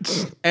topless.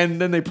 And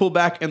then they pull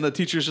back, and the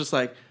teacher's just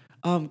like,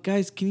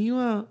 guys, can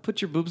you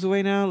put your boobs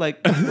away now? Like,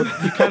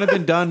 you've kind of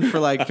been done for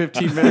like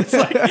 15 minutes.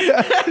 Like,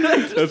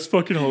 that's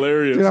fucking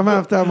hilarious. Dude, I'm gonna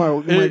have to have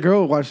my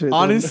girl watch it.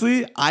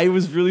 Honestly, I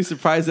was really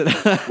surprised that.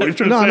 What are you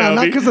trying to say,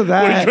 not because of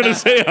that. What are you trying to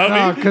say, Javi?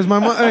 No, because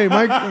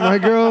my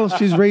girl,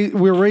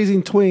 we're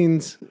raising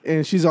twins,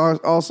 and she's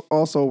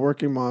also a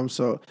working mom.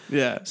 So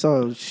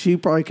she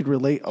probably could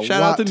relate a lot.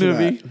 Shout out to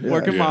Nuvi, that.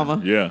 working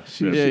mama. Yeah.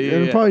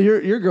 And probably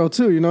your girl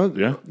too. You know.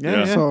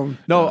 Yeah. So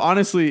no,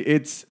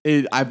 honestly,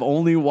 I've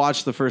only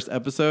watched the first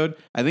episode.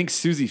 I think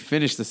Susie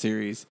finished the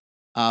series,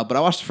 but I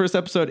watched the first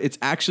episode. It's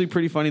actually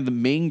pretty funny. The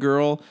main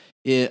girl,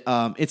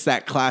 it's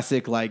that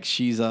classic like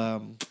she's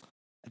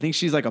I think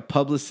she's like a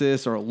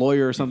publicist or a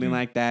lawyer or something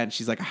like that. And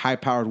she's like a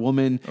high-powered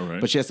woman,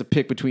 but she has to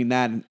pick between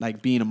that and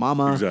like being a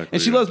mama. Exactly,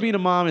 and she loves being a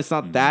mom. It's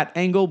not that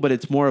angle, but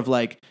it's more of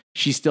like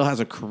she still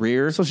has a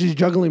career. So she's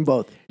juggling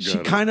both. She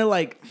kind of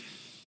like,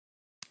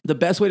 the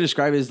best way to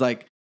describe it is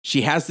like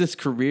she has this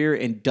career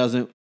and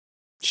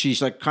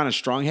she's like kind of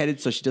strong-headed,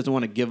 so she doesn't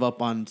want to give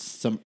up on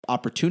some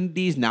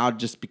opportunities now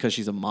just because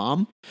she's a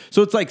mom.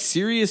 So it's like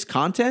serious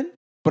content,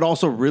 but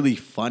also really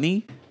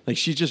funny. Like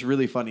she's just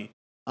really funny.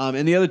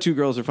 And the other two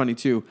girls are funny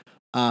too.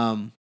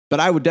 But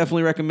I would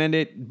definitely recommend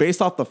it. Based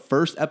off the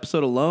first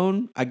episode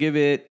alone, I give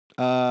it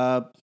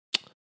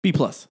B+.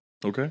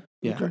 Okay.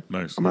 Yeah. Okay.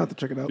 Nice. I'm gonna have to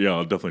check it out. Yeah,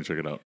 I'll definitely check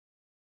it out.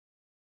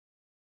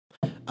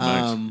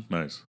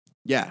 Nice.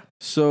 Yeah.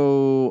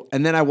 So,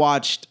 and then I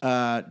watched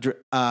How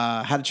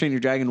to Train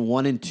Your Dragon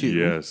 1 and 2.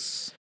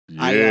 Yes.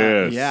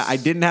 I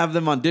didn't have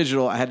them on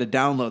digital. I had to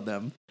download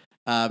them.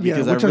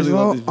 Because I really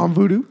love these on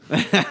Vudu.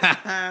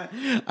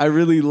 I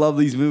really love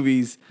these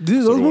movies.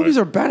 Dude, those movies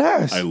are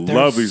badass. I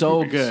love these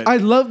so movies. good. I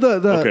love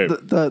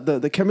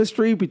the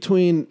chemistry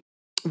between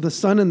the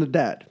son and the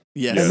dad.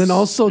 Yes. And then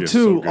also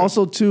so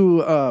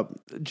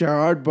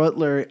Gerard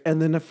Butler,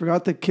 and then I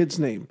forgot the kid's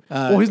name.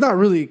 Well, he's not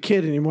really a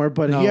kid anymore,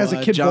 but he has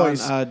a kid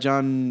voice.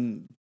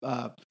 John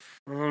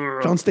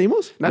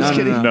Stamos? Just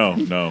kidding.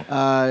 No.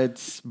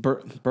 It's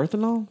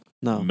Berthanol?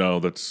 No,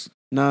 that's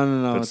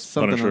no. That's It's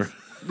something Punisher. else.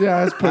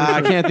 Yeah, that's Punisher.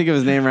 I can't think of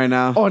his name right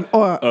now. I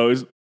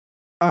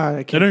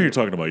I know who you're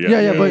talking about.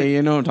 Yeah, but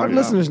you know what I'm talking our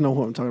listeners know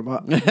who I'm talking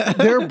about.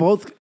 They're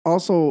both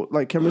also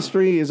like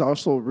chemistry is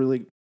also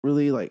really,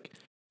 really like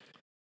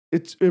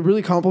it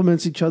really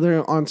complements each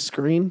other on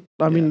screen.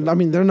 I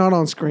mean they're not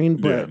on screen,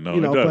 but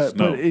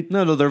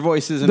their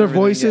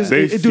voices.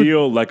 They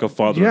feel like a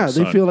father. Yeah, and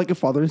son. they feel like a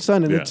father and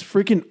son, and it's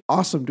freaking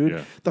awesome, dude.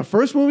 Yeah. The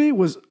first movie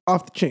was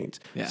off the chains.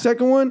 Yeah.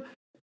 Second one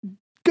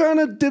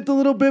kind of dipped a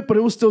little bit, but it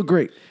was still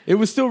great. It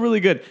was still really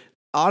good.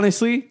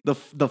 Honestly, the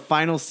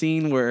final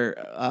scene where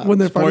when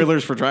they're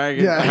spoilers for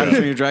Dragon, How to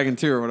Train Your Dragon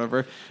 2 or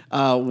whatever,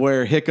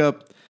 where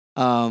Hiccup,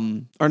 or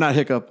not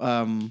Hiccup,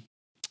 the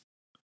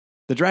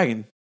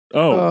dragon.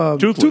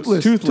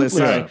 Toothless.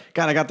 Sorry.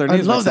 God, I got their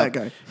names. I love that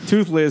guy.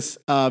 Toothless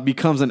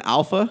becomes an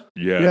alpha.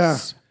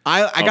 Yes.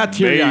 I got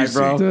teary-eyed,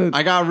 bro. Dude,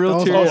 I got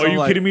real teary-eyed. Oh, are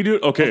you kidding me,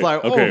 dude? Okay.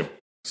 like, okay.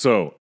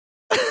 So.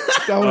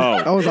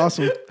 That was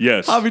awesome.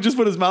 Yes. Javi just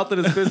put his mouth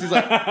in his fist. He's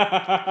like,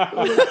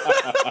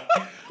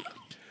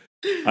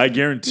 I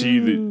guarantee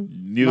that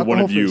neither one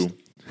of you.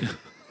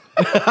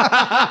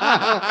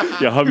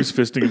 Javi's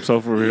fisting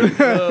himself over here.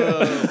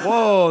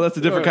 whoa, that's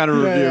a different kind of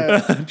review.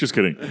 Yeah. Just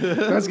kidding.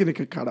 That's gonna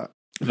get cut out.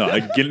 No,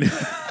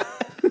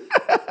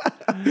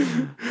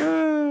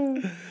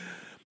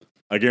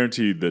 I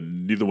guarantee that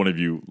neither one of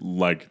you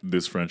like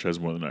this franchise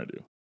more than I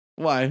do.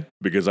 Why?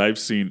 Because I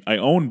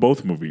own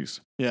both movies.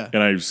 Yeah.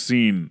 And I've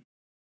seen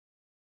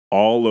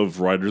all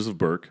of Riders of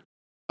Berk.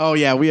 Oh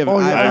yeah, we have. Oh,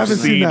 yeah, I I've haven't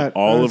seen that.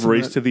 all of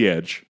Race to the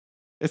Edge.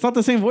 It's not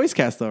the same voice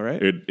cast though,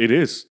 right? It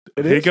is.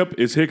 Hiccup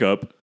is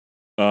Hiccup.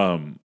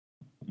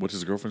 What's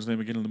his girlfriend's name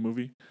again in the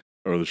movie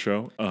or the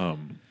show?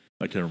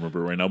 I can't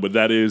remember right now, but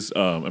that is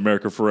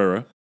America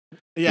Ferrera.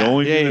 Yeah. The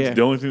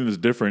only thing that's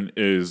different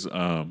is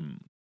the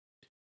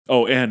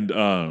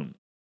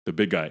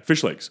big guy,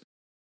 Fish Legs.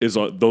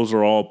 Those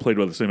are all played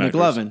by the same actors.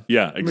 McLovin.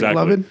 Yeah,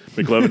 exactly.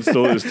 McLovin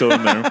is still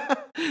in there.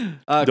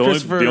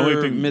 Christopher the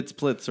only thing,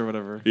 Mitz-Plitz or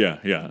whatever. Yeah.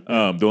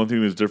 The only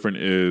thing that's different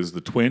is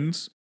the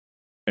twins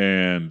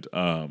and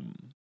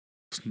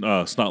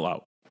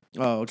Snotlout.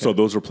 Oh, okay. So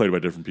those are played by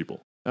different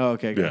people. Oh,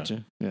 okay,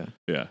 gotcha. Yeah.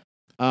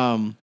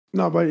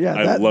 No, but yeah,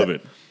 I love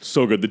it.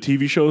 So good. The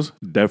TV shows,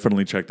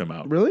 definitely check them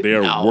out. Really? They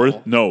are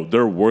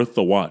they're worth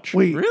the watch.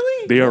 Wait,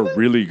 really? They are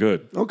really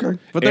good. Okay.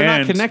 But they're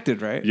not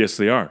connected, right? Yes,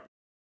 they are.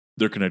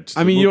 They're connected.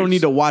 I mean, you don't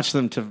need to watch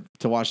them to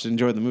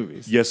enjoy the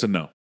movies. Yes and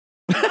no.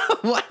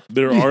 What?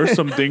 There are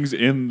some things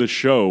in the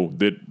show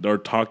that are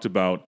talked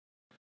about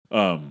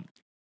that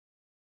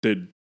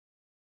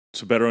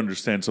to better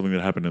understand something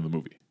that happened in the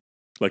movie.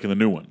 Like in the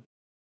new one.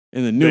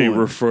 They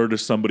refer to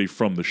somebody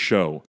from the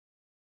show.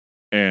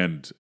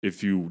 And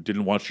if you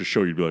didn't watch the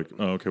show, you'd be like,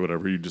 oh, okay,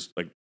 whatever. You just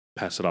like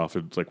pass it off.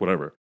 It's like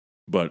whatever.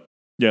 But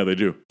yeah, they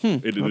do.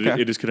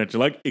 It is connected.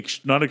 Like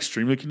not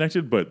extremely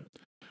connected, but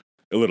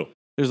a little.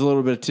 There's a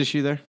little bit of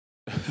tissue there.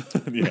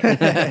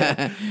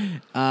 Yeah.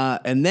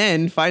 And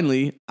then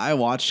finally, I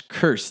watched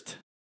Cursed,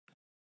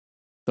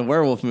 the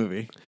werewolf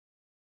movie.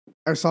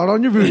 I saw it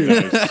on your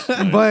video, Nice.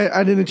 but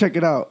I didn't check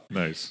it out.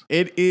 Nice.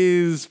 It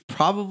is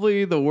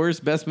probably the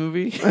best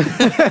movie.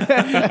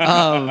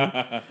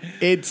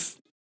 It's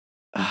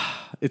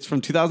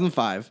from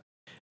 2005.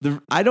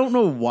 I don't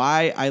know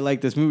why I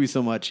like this movie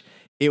so much.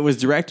 It was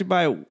directed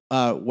by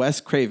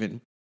Wes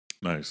Craven.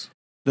 Nice.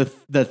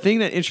 the thing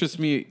that interests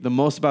me the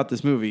most about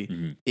this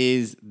movie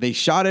is they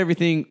shot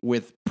everything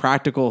with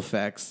practical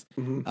effects.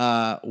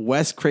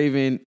 Wes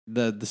Craven,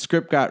 the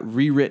script got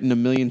rewritten a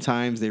million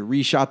times. They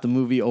reshot the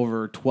movie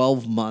over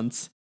 12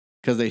 months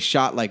because they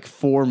shot like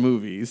 4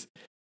 movies.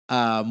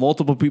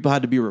 Multiple people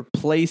had to be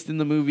replaced in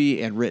the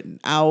movie and written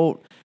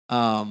out.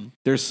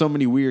 There's so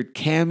many weird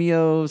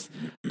cameos.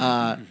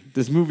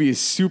 This movie is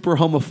super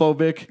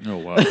homophobic. Oh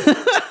wow.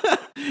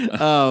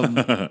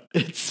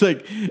 It's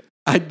like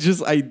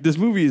this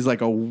movie is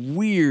like a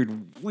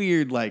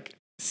weird like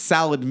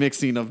salad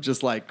mixing of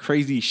just like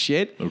crazy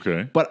shit.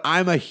 Okay. But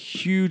I'm a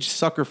huge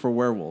sucker for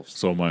werewolves.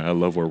 So am I. I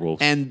love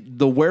werewolves. And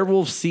the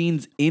werewolf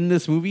scenes in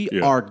this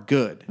movie are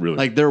good. Really?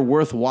 Like they're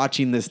worth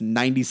watching this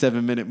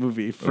 97-minute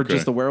movie for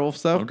just the werewolf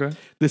stuff. Okay.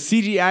 The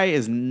CGI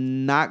is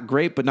not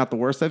great, but not the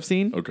worst I've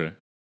seen. Okay.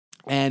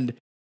 And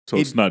so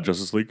it's not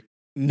Justice League?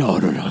 No.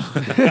 And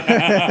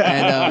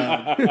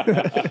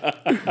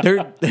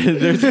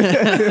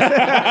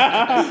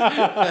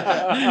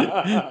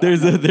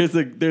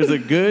there's a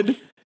good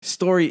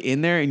story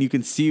in there, and you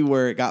can see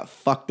where it got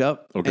fucked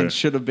up and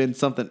should have been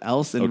something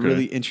else and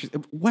really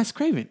interesting. Wes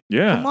Craven,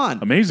 come on,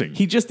 amazing.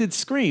 He just did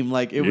Scream,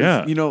 like it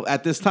was,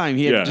 at this time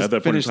he had just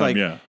finished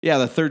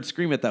the third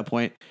Scream at that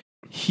point.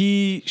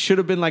 He should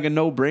have been like a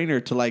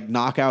no-brainer to like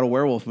knock out a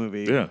werewolf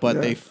movie,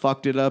 but they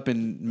fucked it up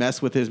and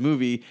messed with his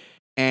movie.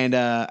 And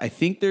I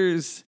think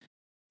there's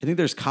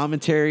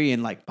commentary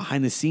and like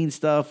behind the scenes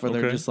stuff where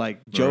they're just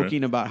like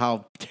joking about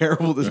how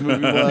terrible this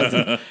movie was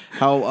and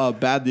how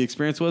bad the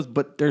experience was.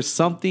 But there's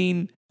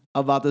something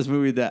about this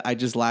movie that I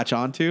just latch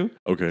onto.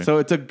 Okay. So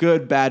it's a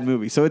good, bad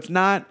movie. So it's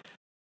got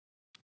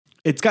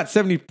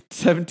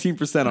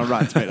 17% on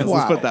Rotten Tomatoes.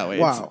 Let's put it that way.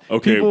 Wow.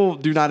 People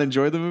do not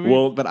enjoy the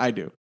movie, but I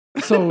do.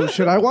 So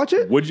should I watch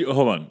it? Would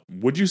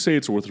you say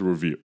it's worth a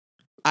review?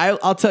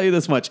 I'll tell you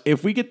this much.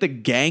 If we get the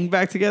gang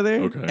back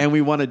together and we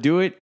want to do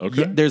it,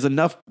 there's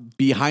enough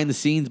behind the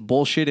scenes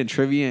bullshit and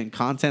trivia and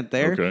content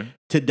there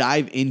to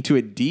dive into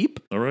it deep.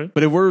 All right.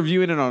 But if we're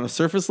reviewing it on a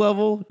surface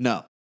level,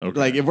 no. Okay.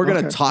 Like if we're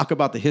going to talk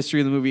about the history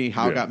of the movie,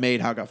 how it got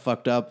made, how it got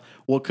fucked up,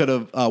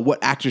 what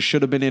actors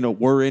should have been in or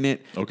were in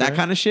it, that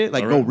kind of shit,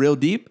 like go real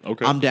deep,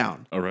 I'm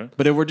down. All right.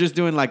 But if we're just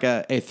doing like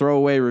a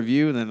throwaway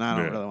review, then I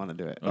don't really want to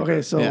do it.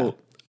 Okay, so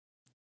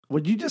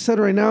what you just said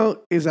right now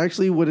is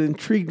actually what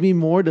intrigued me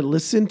more to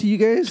listen to you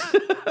guys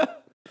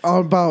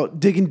about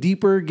digging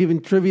deeper, giving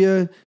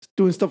trivia,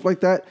 doing stuff like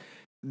that.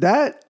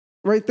 That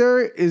right there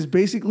is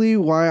basically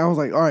why I was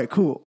like, all right,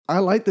 cool. I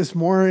like this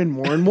more and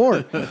more and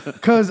more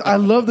because I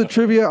love the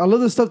trivia. I love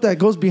the stuff that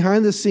goes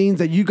behind the scenes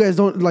that you guys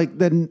don't like,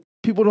 that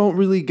people don't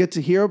really get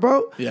to hear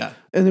about. Yeah.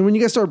 And then when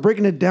you guys start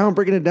breaking it down,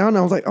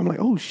 I'm like,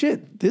 oh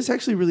shit, this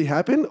actually really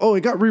happened. Oh,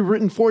 it got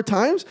rewritten 4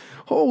 times.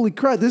 Holy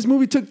crap. This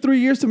movie took 3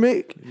 years to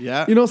make.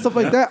 Yeah. Stuff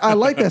like that. I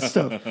like that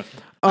stuff.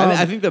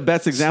 I think the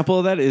best example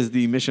of that is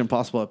the Mission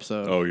Impossible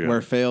episode. Oh, yeah.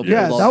 Where Fail.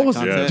 Yeah, that was,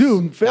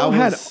 dude, Fail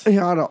had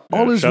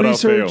all his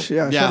research.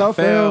 Shout out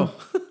Fail.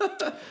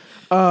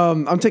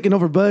 I'm taking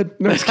over, bud.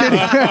 No, just kidding.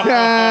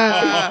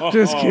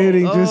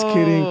 Just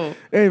kidding.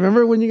 Hey,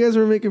 remember when you guys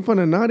were making fun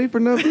of Naughty for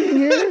not being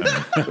here?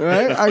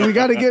 Right? We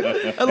got to get...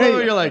 I love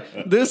it. You're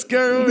like, this guy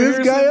over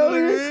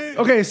here.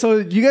 Okay, so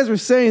you guys were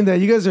saying that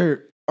you guys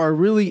are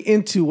really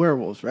into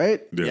werewolves,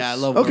 right? Yes. Yeah, I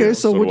love werewolves. Okay,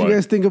 so what do you I.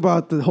 guys think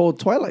about the whole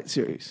Twilight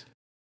series?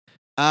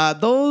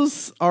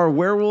 Those are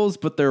werewolves,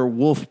 but they're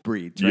wolf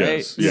breeds, right?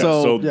 Yes. Yeah.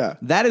 So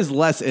that is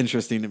less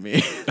interesting to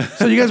me.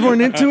 So you guys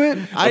weren't into it?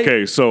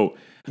 Okay, so...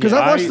 Because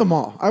I watched them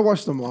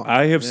all.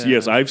 I have,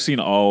 yes, I've seen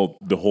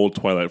the whole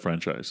Twilight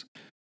franchise.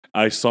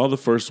 I saw the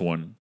first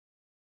one,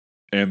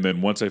 and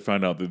then once I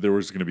found out that there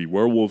was going to be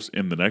werewolves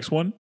in the next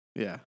one,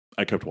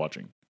 I kept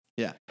watching.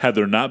 Yeah. Had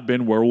there not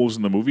been werewolves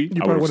in the movie,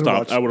 I would have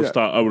stopped. I would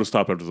have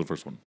stopped after the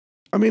first one.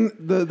 I mean,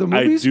 the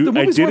movies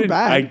weren't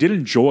bad. I did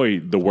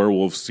enjoy the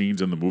werewolf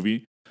scenes in the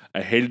movie.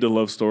 I hated the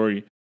love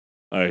story.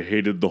 I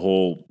hated the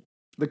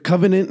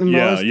covenant and all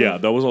that stuff. Yeah,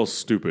 that was all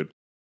stupid.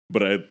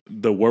 But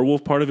the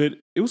werewolf part of it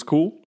was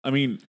cool. I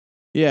mean,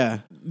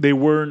 they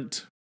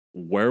weren't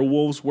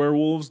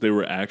werewolves. They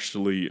were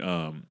actually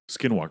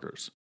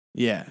skinwalkers.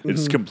 Yeah,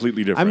 it's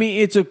completely different. I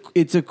mean,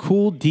 it's a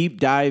cool deep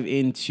dive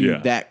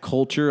into that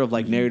culture of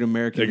like Native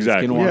American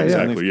skinwalkers.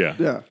 Exactly.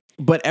 Yeah.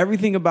 But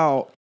everything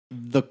about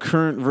the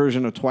current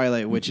version of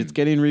Twilight, which it's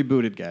getting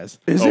rebooted, guys.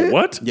 Is it?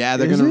 What? Yeah,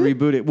 they're going to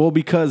reboot it. Well,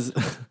 because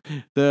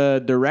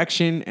the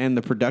direction and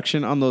the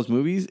production on those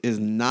movies is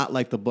not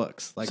like the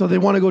books. Like, so they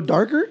want to go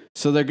darker?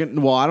 So they're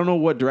going. Well, I don't know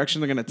what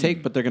direction they're going to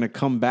take, but they're going to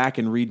come back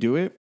and redo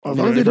it. As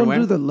long as they don't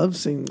do the love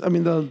scene. I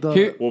mean, well,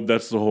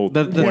 that's the whole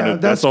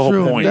point. That's the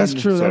whole point. That's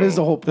true. So, that is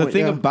the whole point. The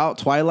thing about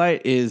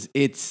Twilight is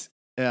it's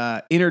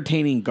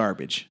entertaining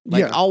garbage.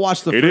 Like, I'll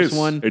watch the first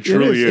one. It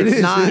truly is.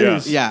 It's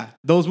not. Yeah,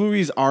 those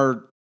movies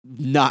are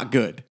not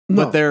good,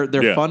 but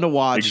they're fun to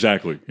watch.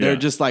 Exactly. They're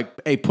just like,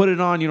 hey, put it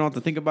on. You don't have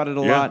to think about it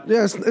a lot.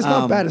 Yeah, it's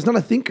not bad. It's not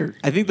a thinker.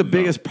 I think the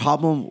biggest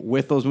problem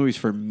with those movies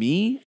for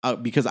me,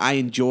 because I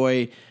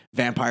enjoy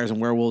vampires and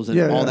werewolves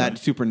and all that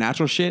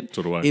supernatural shit,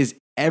 So do I. is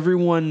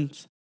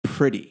everyone's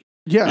pretty.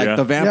 Yeah. Like Yeah.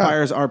 the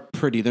vampires are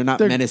pretty. They're not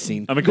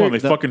menacing. I mean, come on, they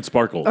The- fucking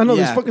sparkle. I know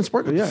Yeah. there's fucking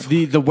sparkle. Yeah.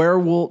 The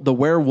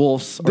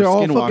werewolves They're are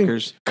all fucking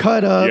skinwalkers.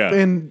 cut up Yeah.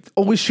 and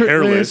always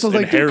shirtless. Hairless So I was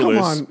like, and dude, come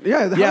hairless. on.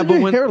 Yeah. Yeah,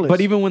 but hairless.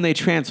 but even when they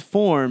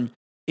transform,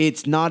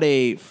 it's not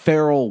a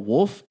feral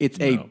wolf. It's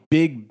a No.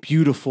 big,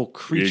 beautiful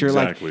creature.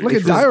 Exactly. like a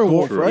it's dire this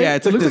wolf, gore- right? Yeah,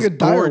 it's It like looks this like a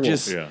dire wolf.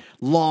 gorgeous, Yeah.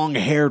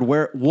 long-haired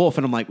wolf,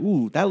 and I'm like,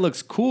 ooh, that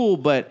looks cool,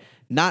 but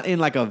not in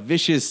like a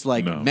vicious,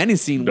 like No,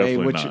 menacing way,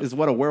 definitely which not. is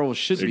what a werewolf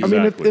should be. I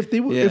mean, Exactly.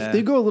 if Yeah.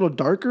 they go a little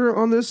darker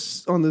on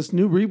this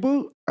new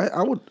reboot,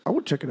 I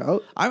would check it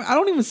out. I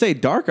don't even say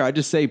darker. I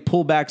just say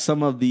pull back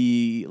some of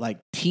the like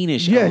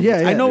teenish. Yeah, elements.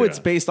 yeah, I know yeah. it's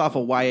based off a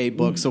YA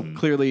book, so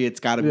clearly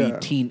it's got to Yeah. be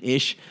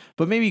teen-ish.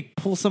 But maybe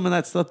pull some of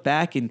that stuff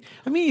back. And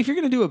I mean, if you're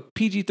gonna do a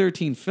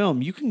PG-13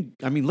 film, you can.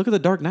 I mean, look at The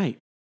Dark Knight.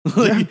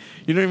 Like,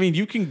 you know what I mean?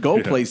 You can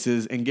go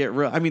places and get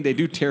real. I mean, they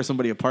do tear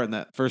somebody apart in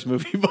that first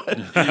movie, but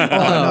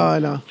I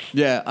know.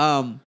 yeah.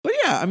 But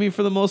yeah, I mean,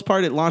 for the most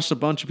part, it launched a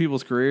bunch of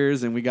people's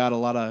careers, and we got a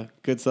lot of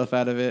good stuff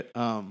out of it.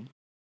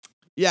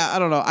 Yeah, I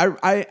don't know.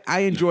 I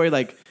enjoy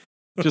like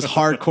just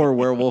hardcore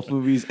werewolf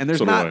movies, and there's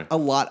So do not I. a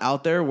lot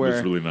out there where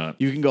There's really not.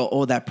 you can go,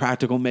 oh, that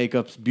practical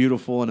makeup's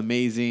beautiful and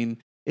amazing.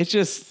 It's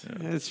just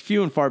it's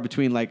few and far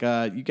between. Like,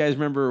 you guys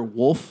remember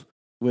Wolf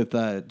with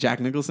Jack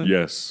Nicholson?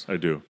 Yes, I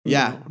do.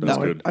 Yeah, That's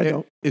No, good. I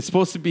don't. It's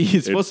supposed to be.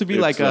 It's supposed to be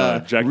like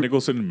a Jack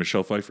Nicholson and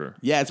Michelle Pfeiffer.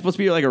 yeah. It's supposed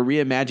to be like a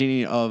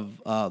reimagining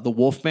of the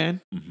Wolfman.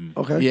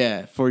 Okay.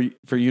 Yeah, for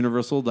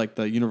Universal, like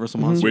the Universal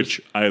monsters.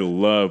 Which I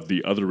love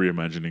the other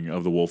reimagining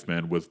of the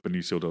Wolfman with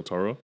Benicio del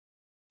Toro.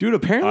 Dude, I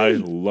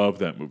apparently. love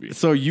that movie.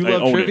 So you I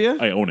love own trivia?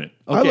 It. I own it.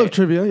 I love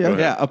trivia. Yeah. Go ahead.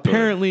 Yeah,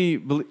 apparently,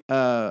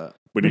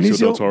 Benicio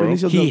del Toro.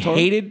 Benicio he del Toro.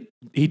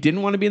 he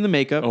didn't want to be in the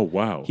makeup. Oh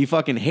wow. He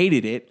fucking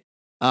hated it.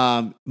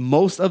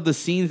 Most of the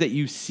scenes that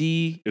you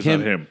see It's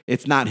not him.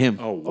 It's not him.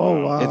 Oh wow.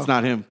 Oh, wow. It's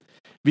not him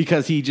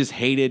because he just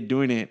hated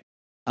doing it.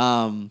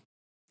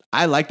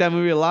 I like that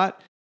movie a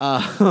lot.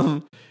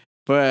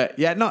 But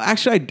yeah, no,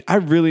 actually, I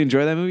really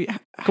enjoy that movie.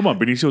 Come on,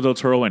 Benicio del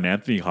Toro and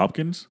Anthony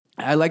Hopkins,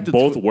 I like the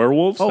both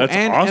werewolves. Oh, That's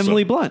and awesome.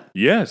 Emily Blunt.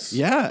 Yes.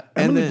 Yeah,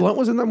 and Emily then- Blunt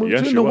was in that movie Yeah,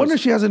 too. she No was. wonder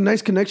she has a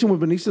nice connection with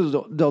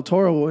Benicio del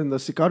Toro in the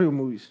Sicario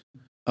movies.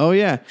 Oh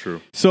yeah,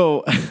 True.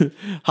 So,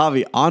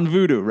 Javi, on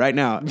Vudu right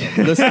now.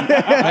 Listen,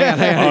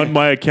 hang on. On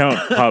my account,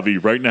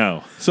 Javi, right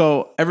now.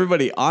 So,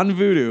 everybody, on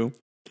Vudu,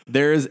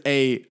 there is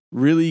a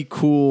really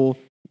cool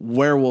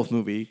werewolf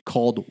movie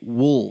called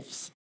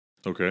Wolves.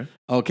 Okay.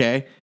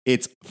 Okay,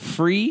 it's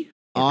free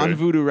on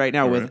Okay. Vudu right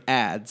now All with right.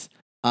 ads.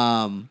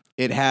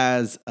 It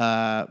has,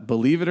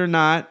 believe it or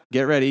not,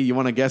 get ready. You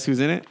want to guess who's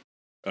in it?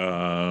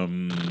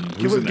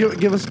 Who's in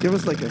Give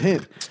us like a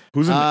hint.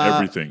 Who's in Uh,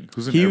 everything?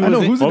 Who's in He everything? was,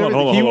 know in, who's in Hold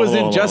on, he hold was on,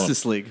 in hold on.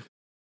 Justice League.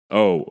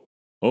 Oh,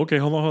 okay.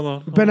 Hold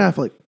on. Ben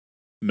Affleck.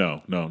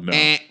 No.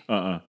 Eh.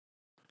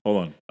 Hold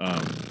on.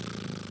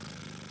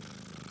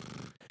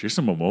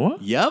 Jason Momoa?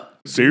 Yep,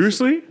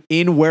 Seriously?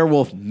 in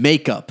werewolf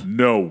makeup.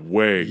 No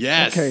way.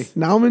 Yes. Okay,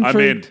 now I'm I'm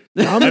intrigued.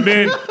 in. I'm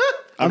in.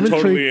 I'm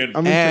totally intrigued. in.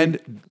 I'm And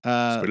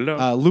Spit it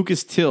out.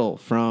 Lucas Till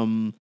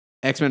from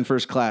X-Men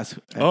First Class.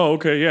 Oh,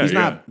 okay. Yeah. He's yeah.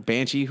 not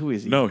Banshee. Who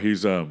is he? No,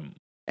 he's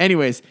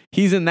Anyways,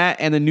 he's in that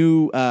and the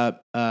new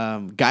Guyver.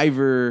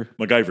 MacGyver.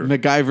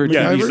 MacGyver.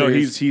 Yeah, TV he's, no,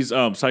 series. he's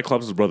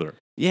Cyclops' brother.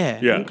 Yeah.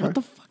 Yeah. What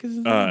the fuck is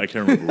his name? I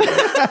can't remember.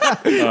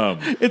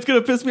 It's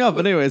gonna piss me off,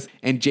 but anyways.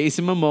 And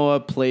Jason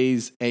Momoa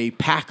plays a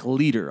pack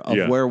leader of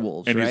Yeah.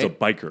 werewolves, And right? he's a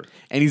biker.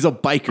 and he's a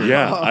biker.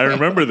 Yeah, I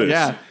remember this.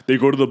 Yeah. They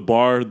go to the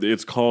bar.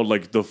 It's called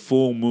like the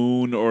Full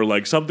Moon or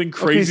like something Okay,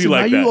 crazy so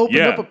like now that. you opened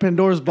Yeah. up a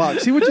Pandora's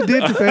box. See what you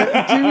did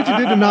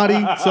to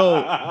Naughty.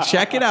 So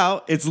check it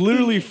out. It's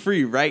literally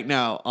free right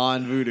now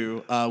on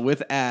Vudu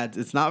with ads.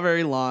 It's not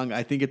very long.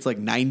 I think it's like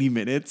 90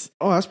 minutes.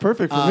 Oh, that's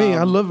perfect for me.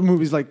 I love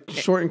movies like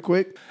short and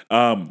quick.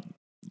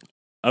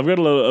 I've got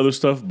a lot of other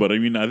stuff, but I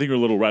mean, I think we're a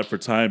little wrapped for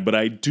time. But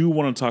I do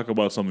want to talk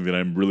about something that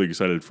I'm really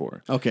excited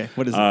for. Okay,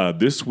 what is it?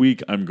 This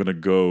week, I'm going to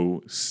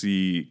go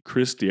see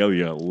Chris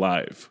D'Elia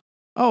live.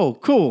 Oh,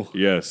 cool.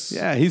 Yes.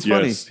 Yeah, he's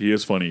Yes, he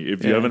is funny.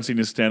 If you Yeah. haven't seen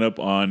his stand-up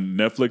on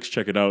Netflix,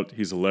 check it out.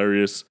 He's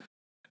hilarious.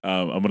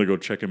 I'm going to go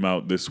check him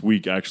out this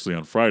week, actually,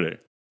 on Friday.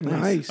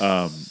 Nice.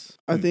 Um,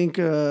 I think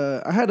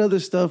I had other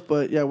stuff,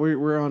 but yeah,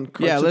 we're on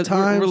crunch Yeah, of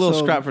time. we're a little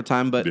so- scrapped for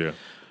time, but Yeah.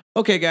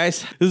 okay,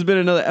 guys. This has been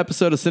another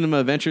episode of Cinema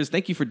Adventures.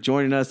 Thank you for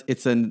joining us.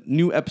 It's a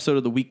new episode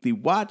of the Weekly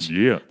Watch.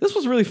 Yeah. This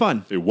was really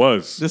fun. It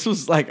was. This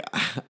was like,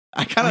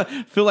 I kind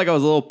of feel like I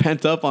was a little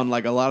pent up on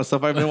like a lot of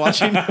stuff I've been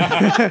watching.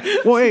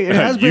 Well, hey, it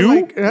has you? been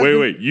like it has been-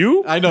 Wait.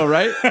 You? I know,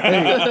 right?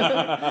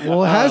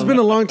 Well, it has been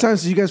a long time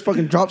since you guys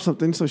fucking dropped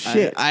something. So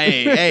shit.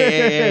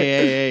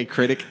 Hey,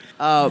 critic.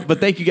 But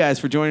thank you guys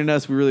for joining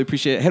us. We really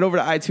appreciate it. Head over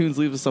to iTunes,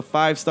 leave us a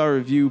 5-star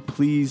review,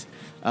 please.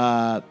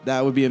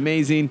 That would be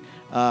amazing.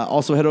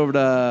 Also, head over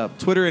to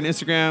Twitter and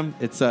Instagram.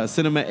 It's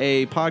Cinema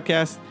A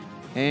Podcast.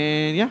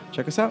 And yeah,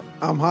 check us out.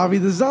 I'm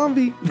Javi the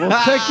Zombie. We'll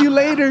check you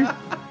later.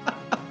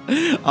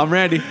 I'm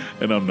Randy.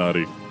 And I'm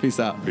Naughty. Peace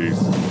out. Peace.